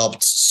 He's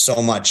helped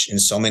so much in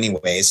so many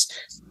ways.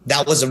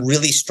 That was a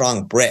really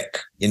strong brick,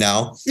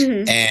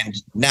 and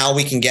now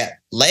we can get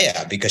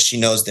Leia because she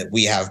knows that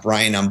we have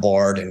Brian on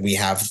board and we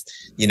have,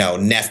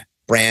 Neft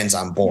brands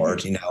on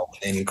board, an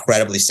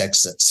incredibly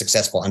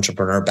successful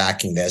entrepreneur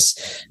backing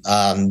this.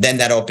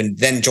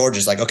 Then George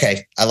is like,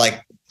 okay, I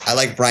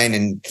like Brian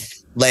and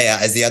Leia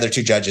as the other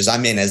two judges.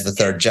 I'm in as the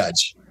third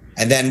judge.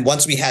 And then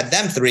once we had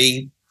them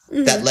three,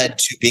 that led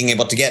to being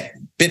able to get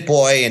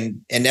BitBoy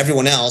and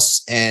everyone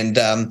else. And,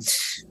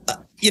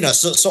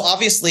 so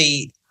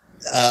obviously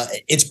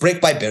it's brick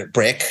by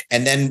brick.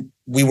 And then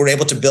we were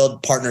able to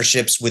build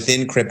partnerships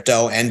within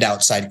crypto and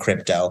outside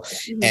crypto.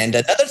 And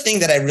another thing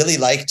that I really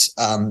liked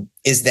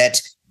is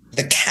that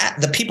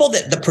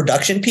the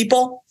production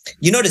people,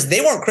 you notice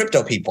they weren't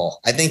crypto people.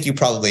 I think you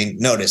probably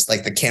noticed,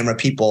 like the camera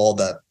people,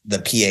 the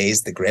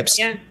PAs, the grips.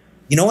 Yeah.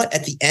 You know what?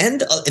 At the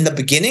end, in the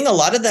beginning, a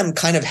lot of them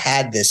kind of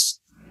had this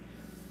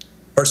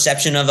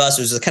perception of us.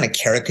 It was a kind of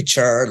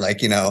caricature, like,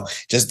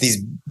 just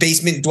these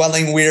basement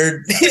dwelling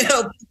weird,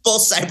 people,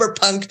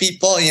 cyberpunk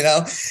people,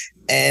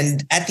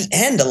 And at the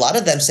end, a lot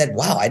of them said,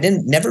 wow,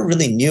 never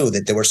really knew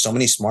that there were so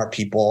many smart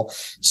people,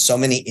 so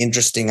many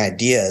interesting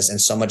ideas, and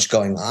so much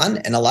going on.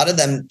 And a lot of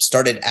them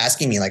started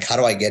asking me, like, how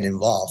do I get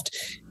involved?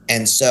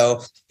 And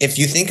so if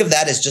you think of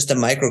that as just a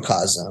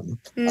microcosm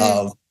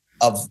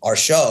of our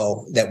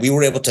show, that we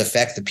were able to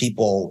affect the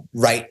people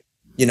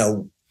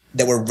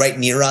that were right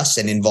near us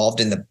and involved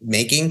in the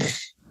making,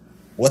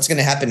 what's going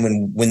to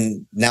happen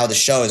when now the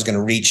show is going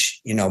to reach,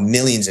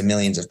 millions and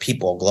millions of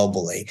people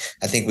globally?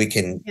 I think we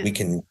can make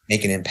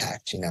an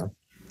impact,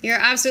 You're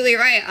absolutely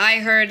right. I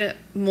heard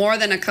more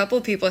than a couple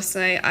people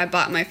say I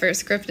bought my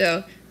first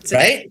crypto today.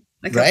 Right?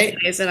 The couple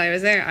days that I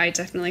was there, I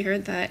definitely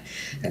heard that.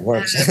 It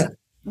works.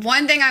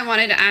 One thing I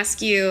wanted to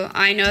ask you,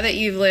 I know that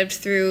you've lived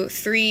through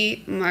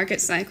 3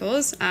 market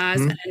cycles as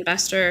an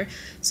investor.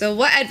 So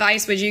what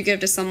advice would you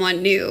give to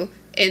someone new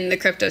in the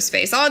crypto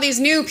space? All these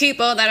new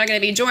people that are going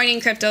to be joining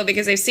crypto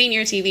because they've seen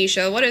your TV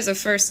show. What is the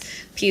first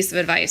piece of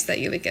advice that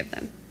you would give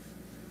them?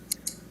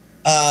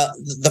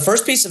 The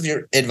first piece of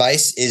your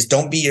advice is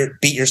don't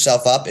beat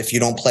yourself up if you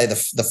don't play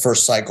the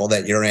first cycle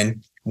that you're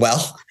in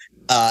well.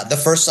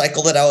 The first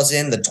cycle that I was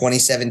in, the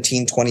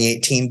 2017,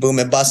 2018 boom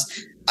and bust,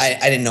 I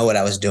didn't know what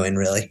I was doing,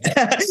 really.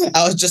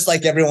 I was just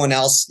like everyone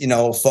else,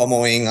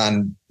 FOMOing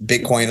on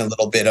Bitcoin, a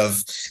little bit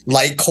of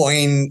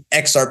Litecoin,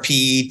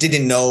 XRP,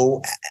 didn't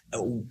know,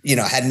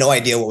 had no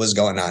idea what was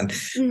going on.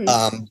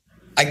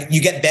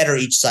 You get better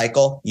each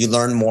cycle. You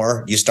learn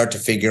more. You start to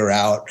figure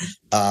out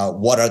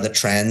what are the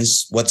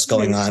trends, what's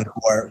going on,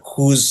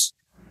 who's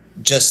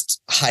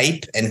just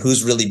hype and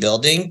who's really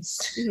building.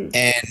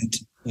 And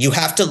you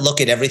have to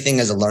look at everything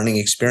as a learning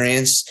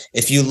experience.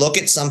 If you look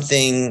at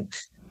something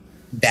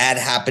bad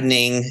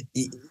happening,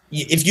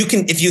 if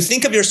you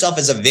think of yourself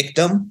as a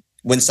victim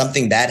when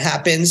something bad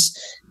happens,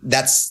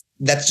 that's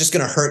just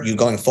going to hurt you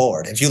going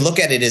forward. If you look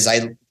at it as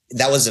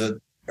that was a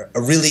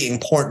really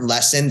important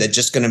lesson that's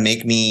just going to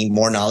make me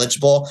more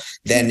knowledgeable,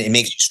 then it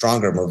makes you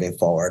stronger moving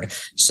forward.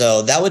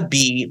 So that would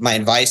be my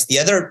advice. The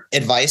other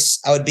advice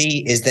I would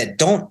be is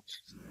that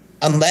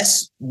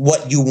unless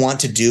what you want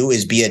to do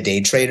is be a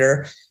day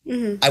trader,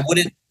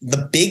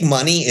 the big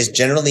money is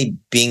generally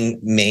being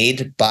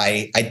made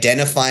by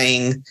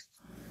identifying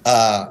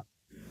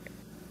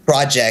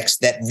projects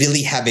that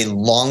really have a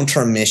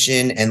long-term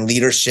mission and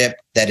leadership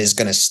that is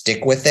going to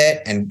stick with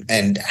it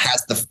and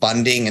has the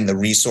funding and the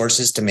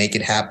resources to make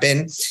it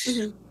happen.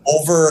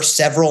 Over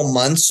several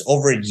months,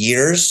 over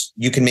years,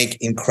 you can make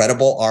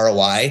incredible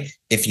ROI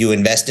if you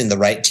invest in the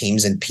right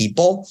teams and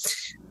people.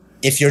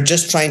 If you're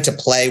just trying to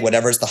play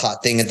whatever's the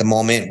hot thing at the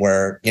moment,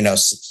 where,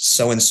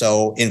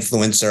 so-and-so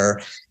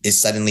influencer is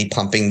suddenly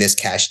pumping this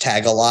cash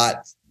tag a lot.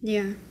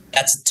 Yeah.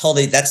 That's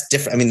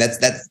different. I mean,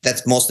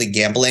 that's mostly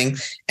gambling.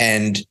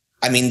 And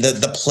I mean,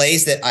 the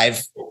plays that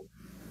I've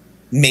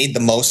made the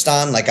most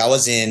on, like I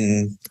was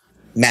in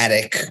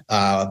Matic,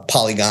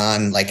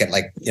 Polygon, like at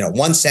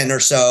 1 cent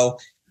or so.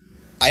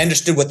 I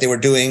understood what they were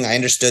doing. I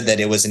understood that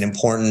it was an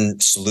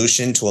important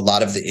solution to a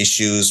lot of the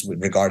issues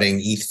regarding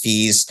ETH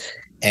fees.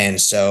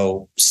 And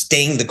so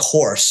staying the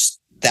course,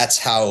 that's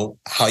how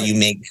you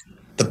make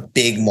the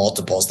big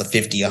multiples, the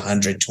 50,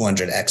 100,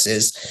 200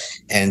 X's.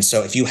 And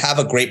so if you have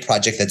a great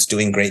project that's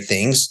doing great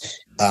things,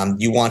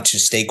 you want to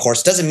stay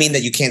course. Doesn't mean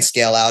that you can't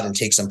scale out and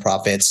take some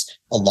profits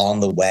along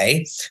the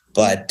way.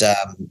 But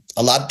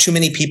too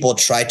many people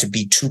try to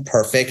be too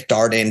perfect,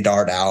 dart in,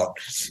 dart out,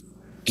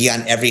 be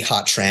on every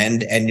hot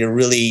trend. And you're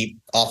really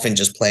often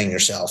just playing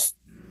yourself.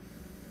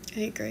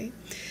 I agree.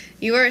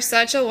 You are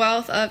such a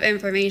wealth of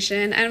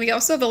information, and we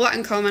also have a lot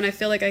in common. I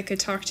feel like I could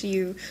talk to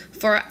you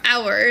for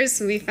hours.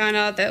 We found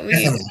out that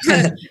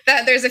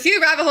that there's a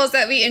few rabbit holes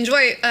that we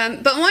enjoy.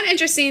 But one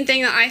interesting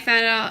thing that I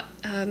found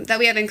out that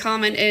we have in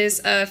common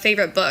is a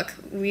favorite book.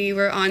 We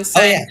were on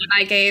set, and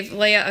I gave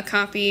Leah a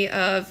copy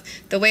of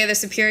The Way of the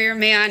Superior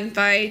Man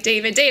by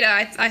David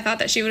Data. I thought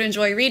that she would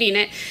enjoy reading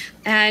it.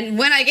 And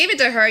when I gave it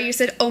to her, you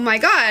said, "Oh my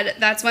God,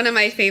 that's one of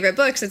my favorite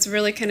books. It's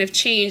really kind of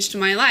changed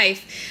my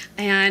life."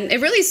 And it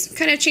really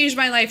kind of changed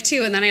my life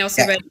too. And then I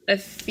also read a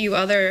few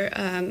other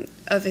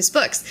of his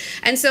books.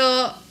 And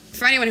so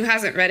for anyone who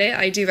hasn't read it,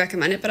 I do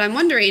recommend it. But I'm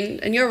wondering,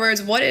 in your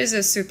words, what is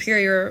a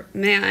superior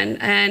man,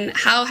 and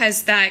how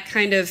has that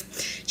kind of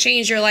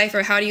changed your life,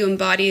 or how do you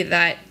embody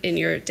that in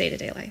your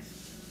day-to-day life?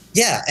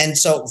 Yeah. And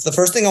so the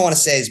first thing I want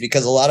to say is,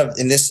 because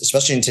in this,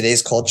 especially in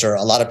today's culture,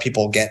 a lot of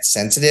people get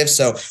sensitive.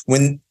 So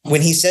when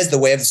he says the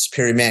way of the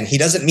superior man, he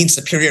doesn't mean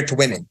superior to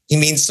women. He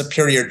means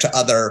superior to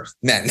other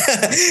men.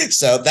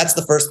 So that's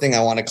the first thing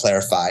I want to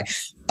clarify.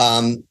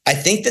 I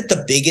think that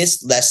the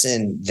biggest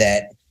lesson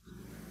that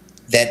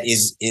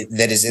is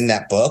in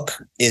that book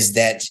is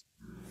that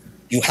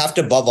you have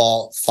to above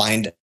all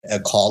find a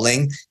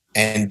calling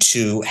and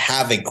to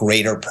have a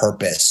greater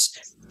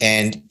purpose.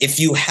 And if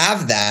you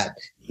have that,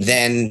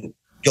 then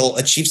you'll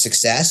achieve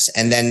success.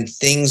 And then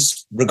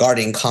things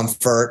regarding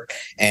comfort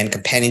and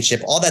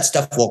companionship, all that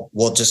stuff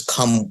will just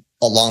come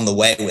along the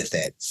way with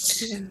it.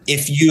 Yeah.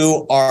 If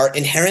you are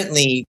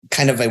inherently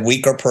kind of a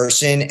weaker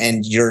person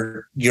and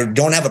you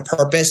don't have a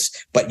purpose,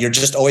 but you're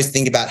just always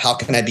thinking about how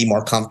can I be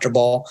more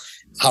comfortable?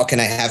 How can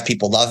I have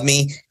people love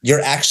me? You're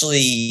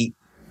actually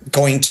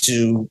going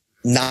to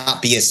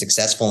not be as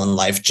successful in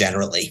life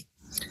generally.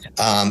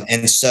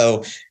 And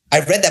so I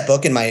read that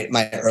book in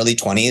my early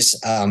 20s.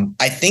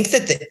 I think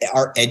that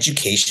our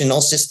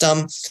educational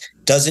system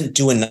doesn't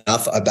do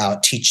enough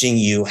about teaching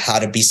you how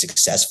to be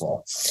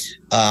successful.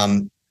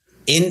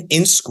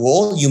 In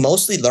school, you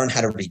mostly learn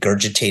how to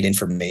regurgitate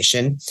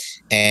information.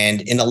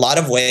 And in a lot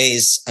of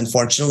ways,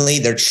 unfortunately,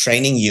 they're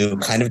training you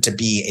kind of to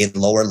be a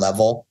lower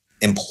level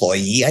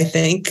employee, I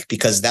think,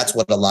 because that's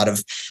what a lot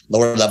of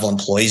lower level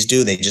employees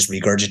do. They just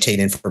regurgitate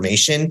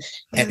information.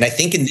 And I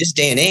think in this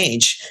day and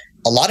age,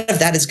 a lot of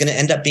that is going to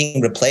end up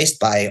being replaced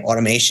by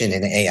automation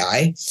and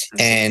AI.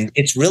 And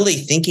it's really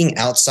thinking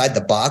outside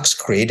the box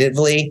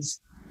creatively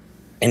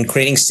and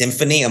creating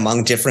symphony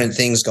among different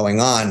things going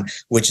on,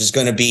 which is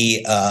going to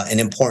be an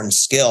important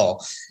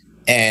skill.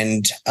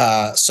 And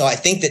so I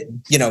think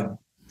that,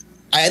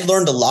 I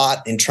learned a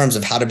lot in terms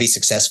of how to be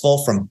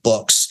successful from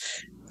books.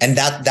 And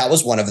that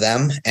was one of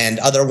them. And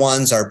other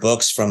ones are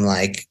books from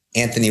like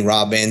Anthony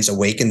Robbins,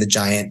 Awaken the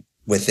Giant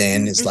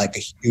Within is like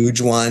a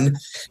huge one.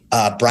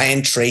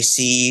 Brian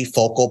Tracy,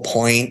 Focal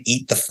Point,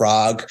 Eat the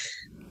Frog.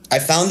 I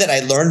found that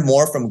I learned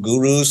more from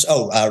gurus.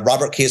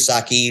 Robert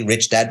Kiyosaki,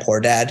 Rich Dad, Poor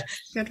Dad.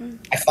 Good one.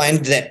 I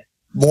find that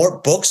more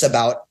books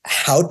about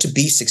how to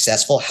be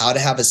successful, how to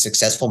have a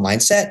successful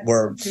mindset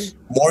were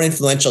more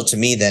influential to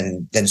me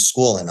than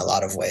school in a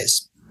lot of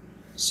ways.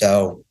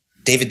 So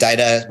David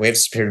Deida, Way of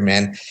Superior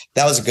Man,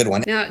 that was a good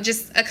one. Now,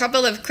 just a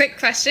couple of quick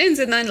questions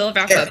and then we'll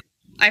wrap up.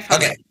 I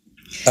promise.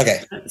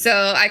 Okay.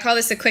 So I call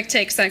this a quick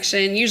take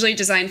section, usually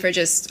designed for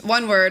just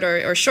one word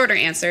or shorter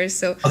answers.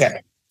 So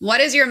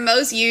what is your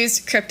most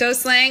used crypto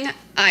slang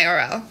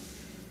IRL?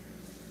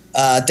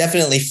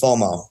 Definitely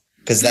FOMO,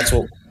 because that's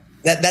what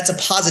that's a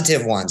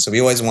positive one. So we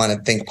always want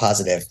to think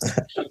positive.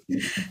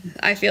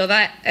 I feel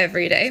that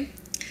every day.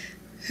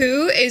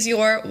 Who is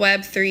your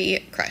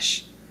Web3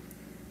 crush?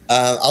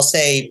 I'll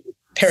say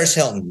Paris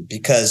Hilton,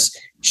 because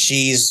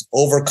she's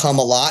overcome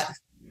a lot,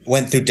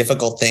 went through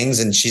difficult things,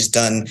 and she's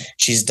done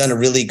a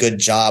really good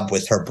job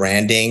with her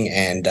branding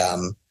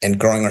and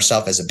growing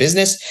herself as a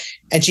business.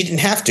 And she didn't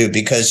have to,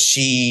 because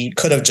she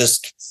could have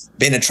just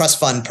been a trust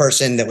fund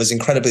person that was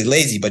incredibly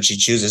lazy, but she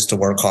chooses to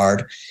work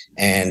hard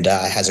and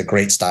has a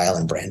great style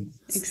and brand.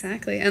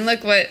 Exactly. And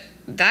look what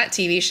that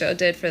TV show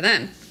did for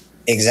them.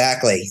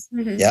 Exactly.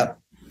 Mm-hmm. Yep.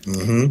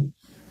 Mm-hmm.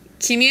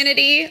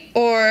 Community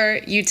or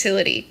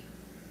utility?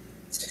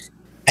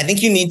 I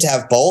think you need to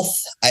have both.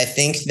 I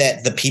think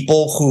that the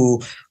people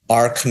who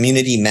are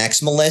community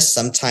maximalists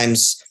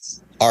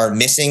sometimes are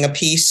missing a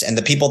piece, and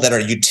the people that are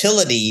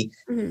utility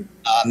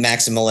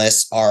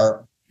maximalists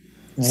are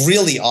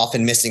really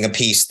often missing a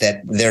piece,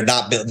 that they're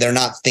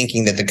not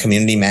thinking that the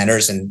community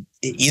matters. And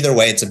either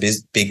way, it's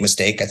a big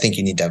mistake. I think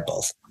you need to have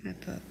both.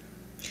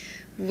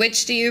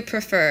 Which do you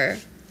prefer,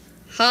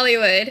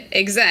 Hollywood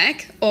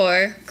exec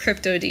or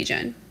crypto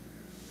degen?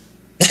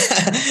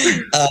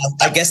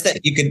 I guess that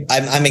you could.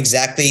 I'm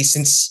exactly,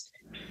 since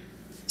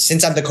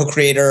I'm the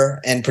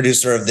co-creator and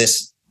producer of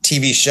this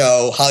TV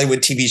show, Hollywood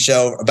TV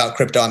show about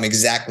crypto, I'm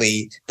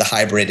exactly the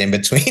hybrid in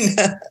between.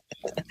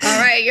 All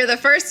right, you're the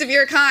first of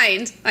your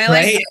kind. I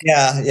like it.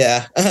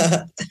 Yeah.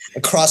 A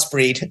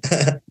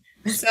crossbreed.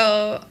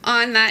 So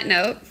on that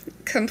note,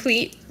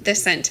 complete the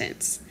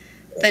sentence.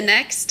 The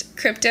next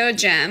crypto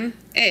gem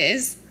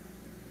is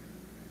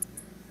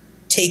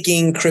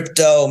taking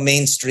crypto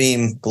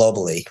mainstream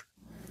globally.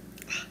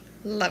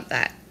 Love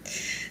that.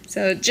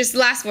 So just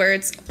last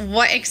words,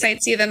 what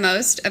excites you the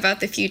most about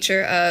the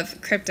future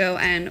of crypto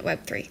and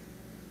Web3?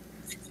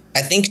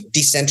 I think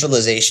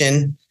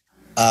decentralization.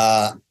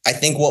 I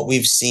think what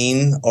we've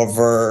seen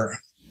over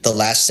the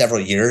last several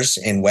years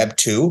in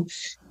Web2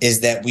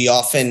 is that we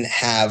often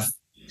have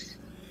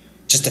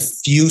just a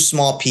few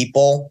small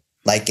people,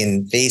 like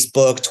in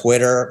Facebook,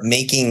 Twitter,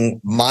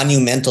 making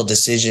monumental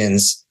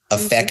decisions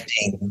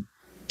affecting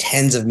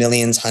tens of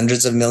millions,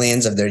 hundreds of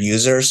millions of their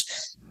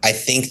users. I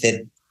think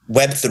that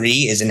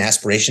Web3 is an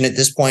aspiration at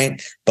this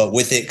point, but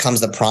with it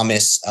comes the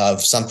promise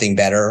of something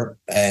better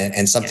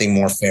and something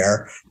more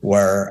fair,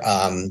 where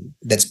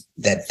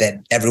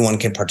that everyone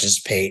can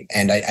participate.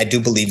 And I do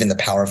believe in the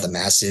power of the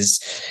masses,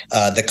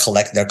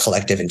 their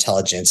collective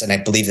intelligence, and I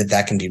believe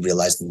that can be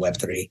realized in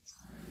Web3.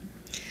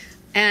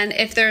 And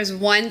if there's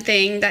one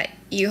thing that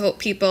you hope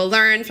people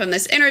learn from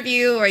this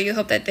interview, or you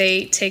hope that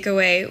they take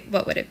away,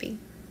 what would it be?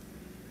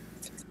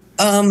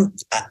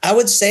 I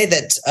would say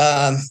that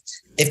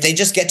if they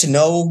just get to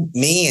know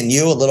me and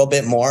you a little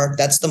bit more,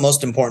 that's the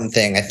most important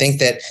thing. I think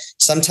that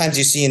sometimes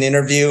you see an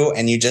interview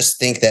and you just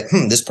think that,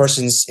 this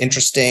person's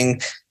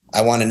interesting,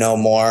 I want to know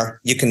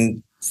more. You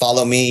can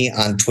follow me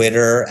on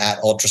Twitter at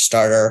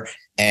UltraStarter.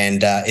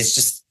 And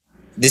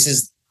this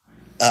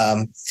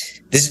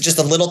is just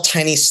a little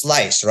tiny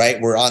slice, right?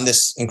 We're on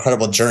this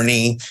incredible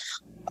journey.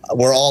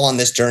 We're all on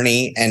this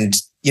journey, and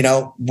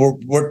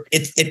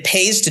it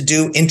pays to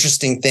do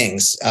interesting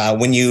things.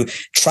 When you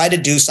try to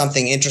do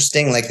something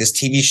interesting like this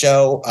TV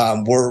show,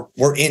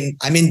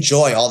 I'm in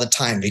joy all the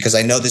time because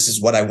I know this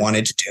is what I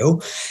wanted to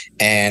do.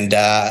 And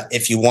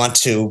if you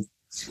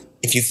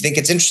think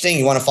it's interesting,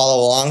 you want to follow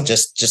along,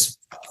 just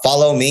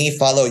follow me,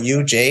 follow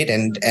you, Jade,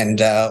 and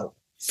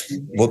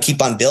we'll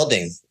keep on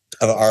building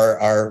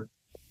our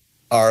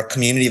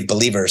community of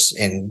believers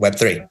in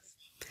Web3.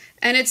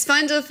 And it's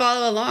fun to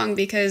follow along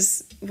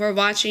because we're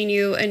watching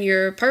you and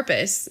your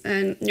purpose,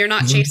 and you're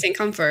not chasing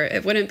comfort.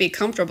 It wouldn't be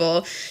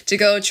comfortable to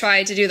go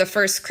try to do the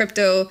first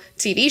crypto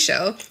TV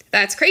show.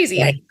 That's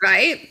crazy,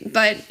 right?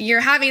 But you're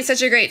having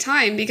such a great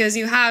time because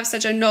you have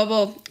such a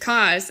noble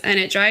cause and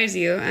it drives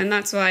you. And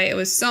that's why it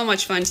was so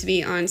much fun to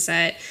be on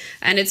set.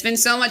 And it's been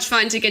so much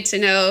fun to get to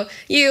know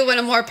you and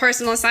a more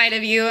personal side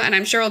of you. And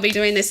I'm sure we'll be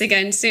doing this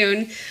again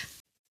soon.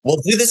 We'll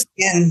do this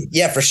again.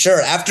 Yeah, for sure.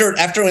 After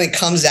when it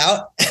comes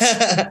out,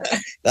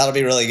 that'll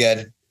be really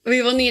good.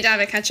 We will need to have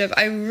a catch up.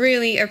 I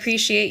really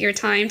appreciate your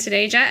time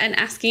today, Jett, and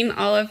asking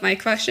all of my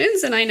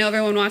questions. And I know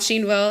everyone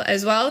watching will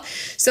as well.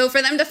 So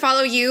for them to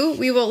follow you,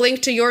 we will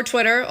link to your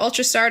Twitter,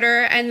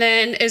 UltraStarter. And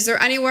then is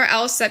there anywhere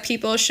else that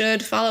people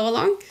should follow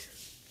along?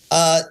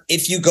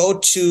 If you go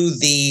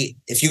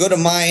to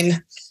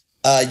mine,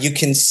 you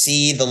can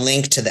see the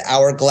link to the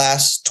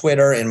Hourglass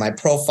Twitter in my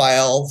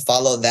profile.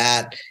 Follow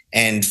that.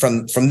 And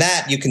from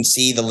that, you can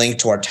see the link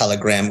to our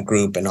Telegram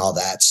group and all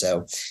that.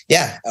 So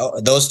yeah,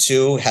 those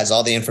two has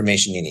all the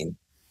information you need.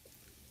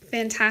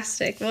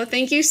 Fantastic. Well,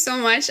 thank you so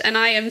much. And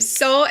I am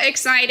so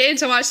excited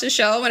to watch the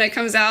show when it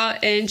comes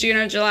out in June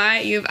or July.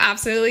 You've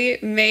absolutely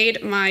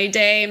made my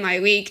day, my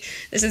week.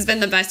 This has been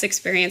the best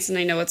experience, and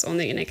I know it's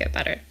only going to get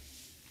better.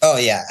 Oh,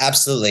 yeah,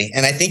 absolutely.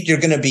 And I think you're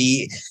going to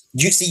be,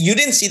 you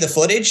didn't see the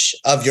footage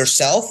of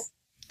yourself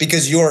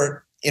because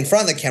you're in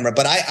front of the camera,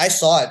 but I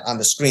saw it on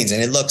the screens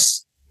and it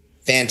looks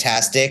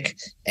fantastic.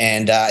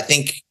 And I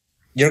think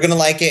you're going to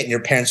like it and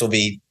your parents will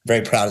be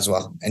very proud as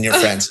well. And your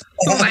friends.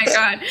 Oh my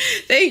God.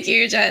 Thank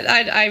you, Jett.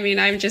 I mean,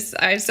 I'm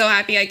so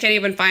happy. I can't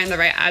even find the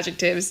right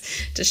adjectives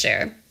to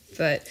share,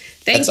 but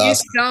thank you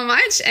so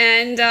much.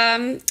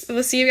 And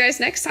we'll see you guys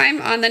next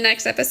time on the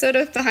next episode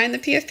of Behind the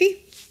PFP.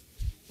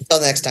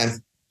 Until next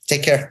time.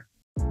 Take care.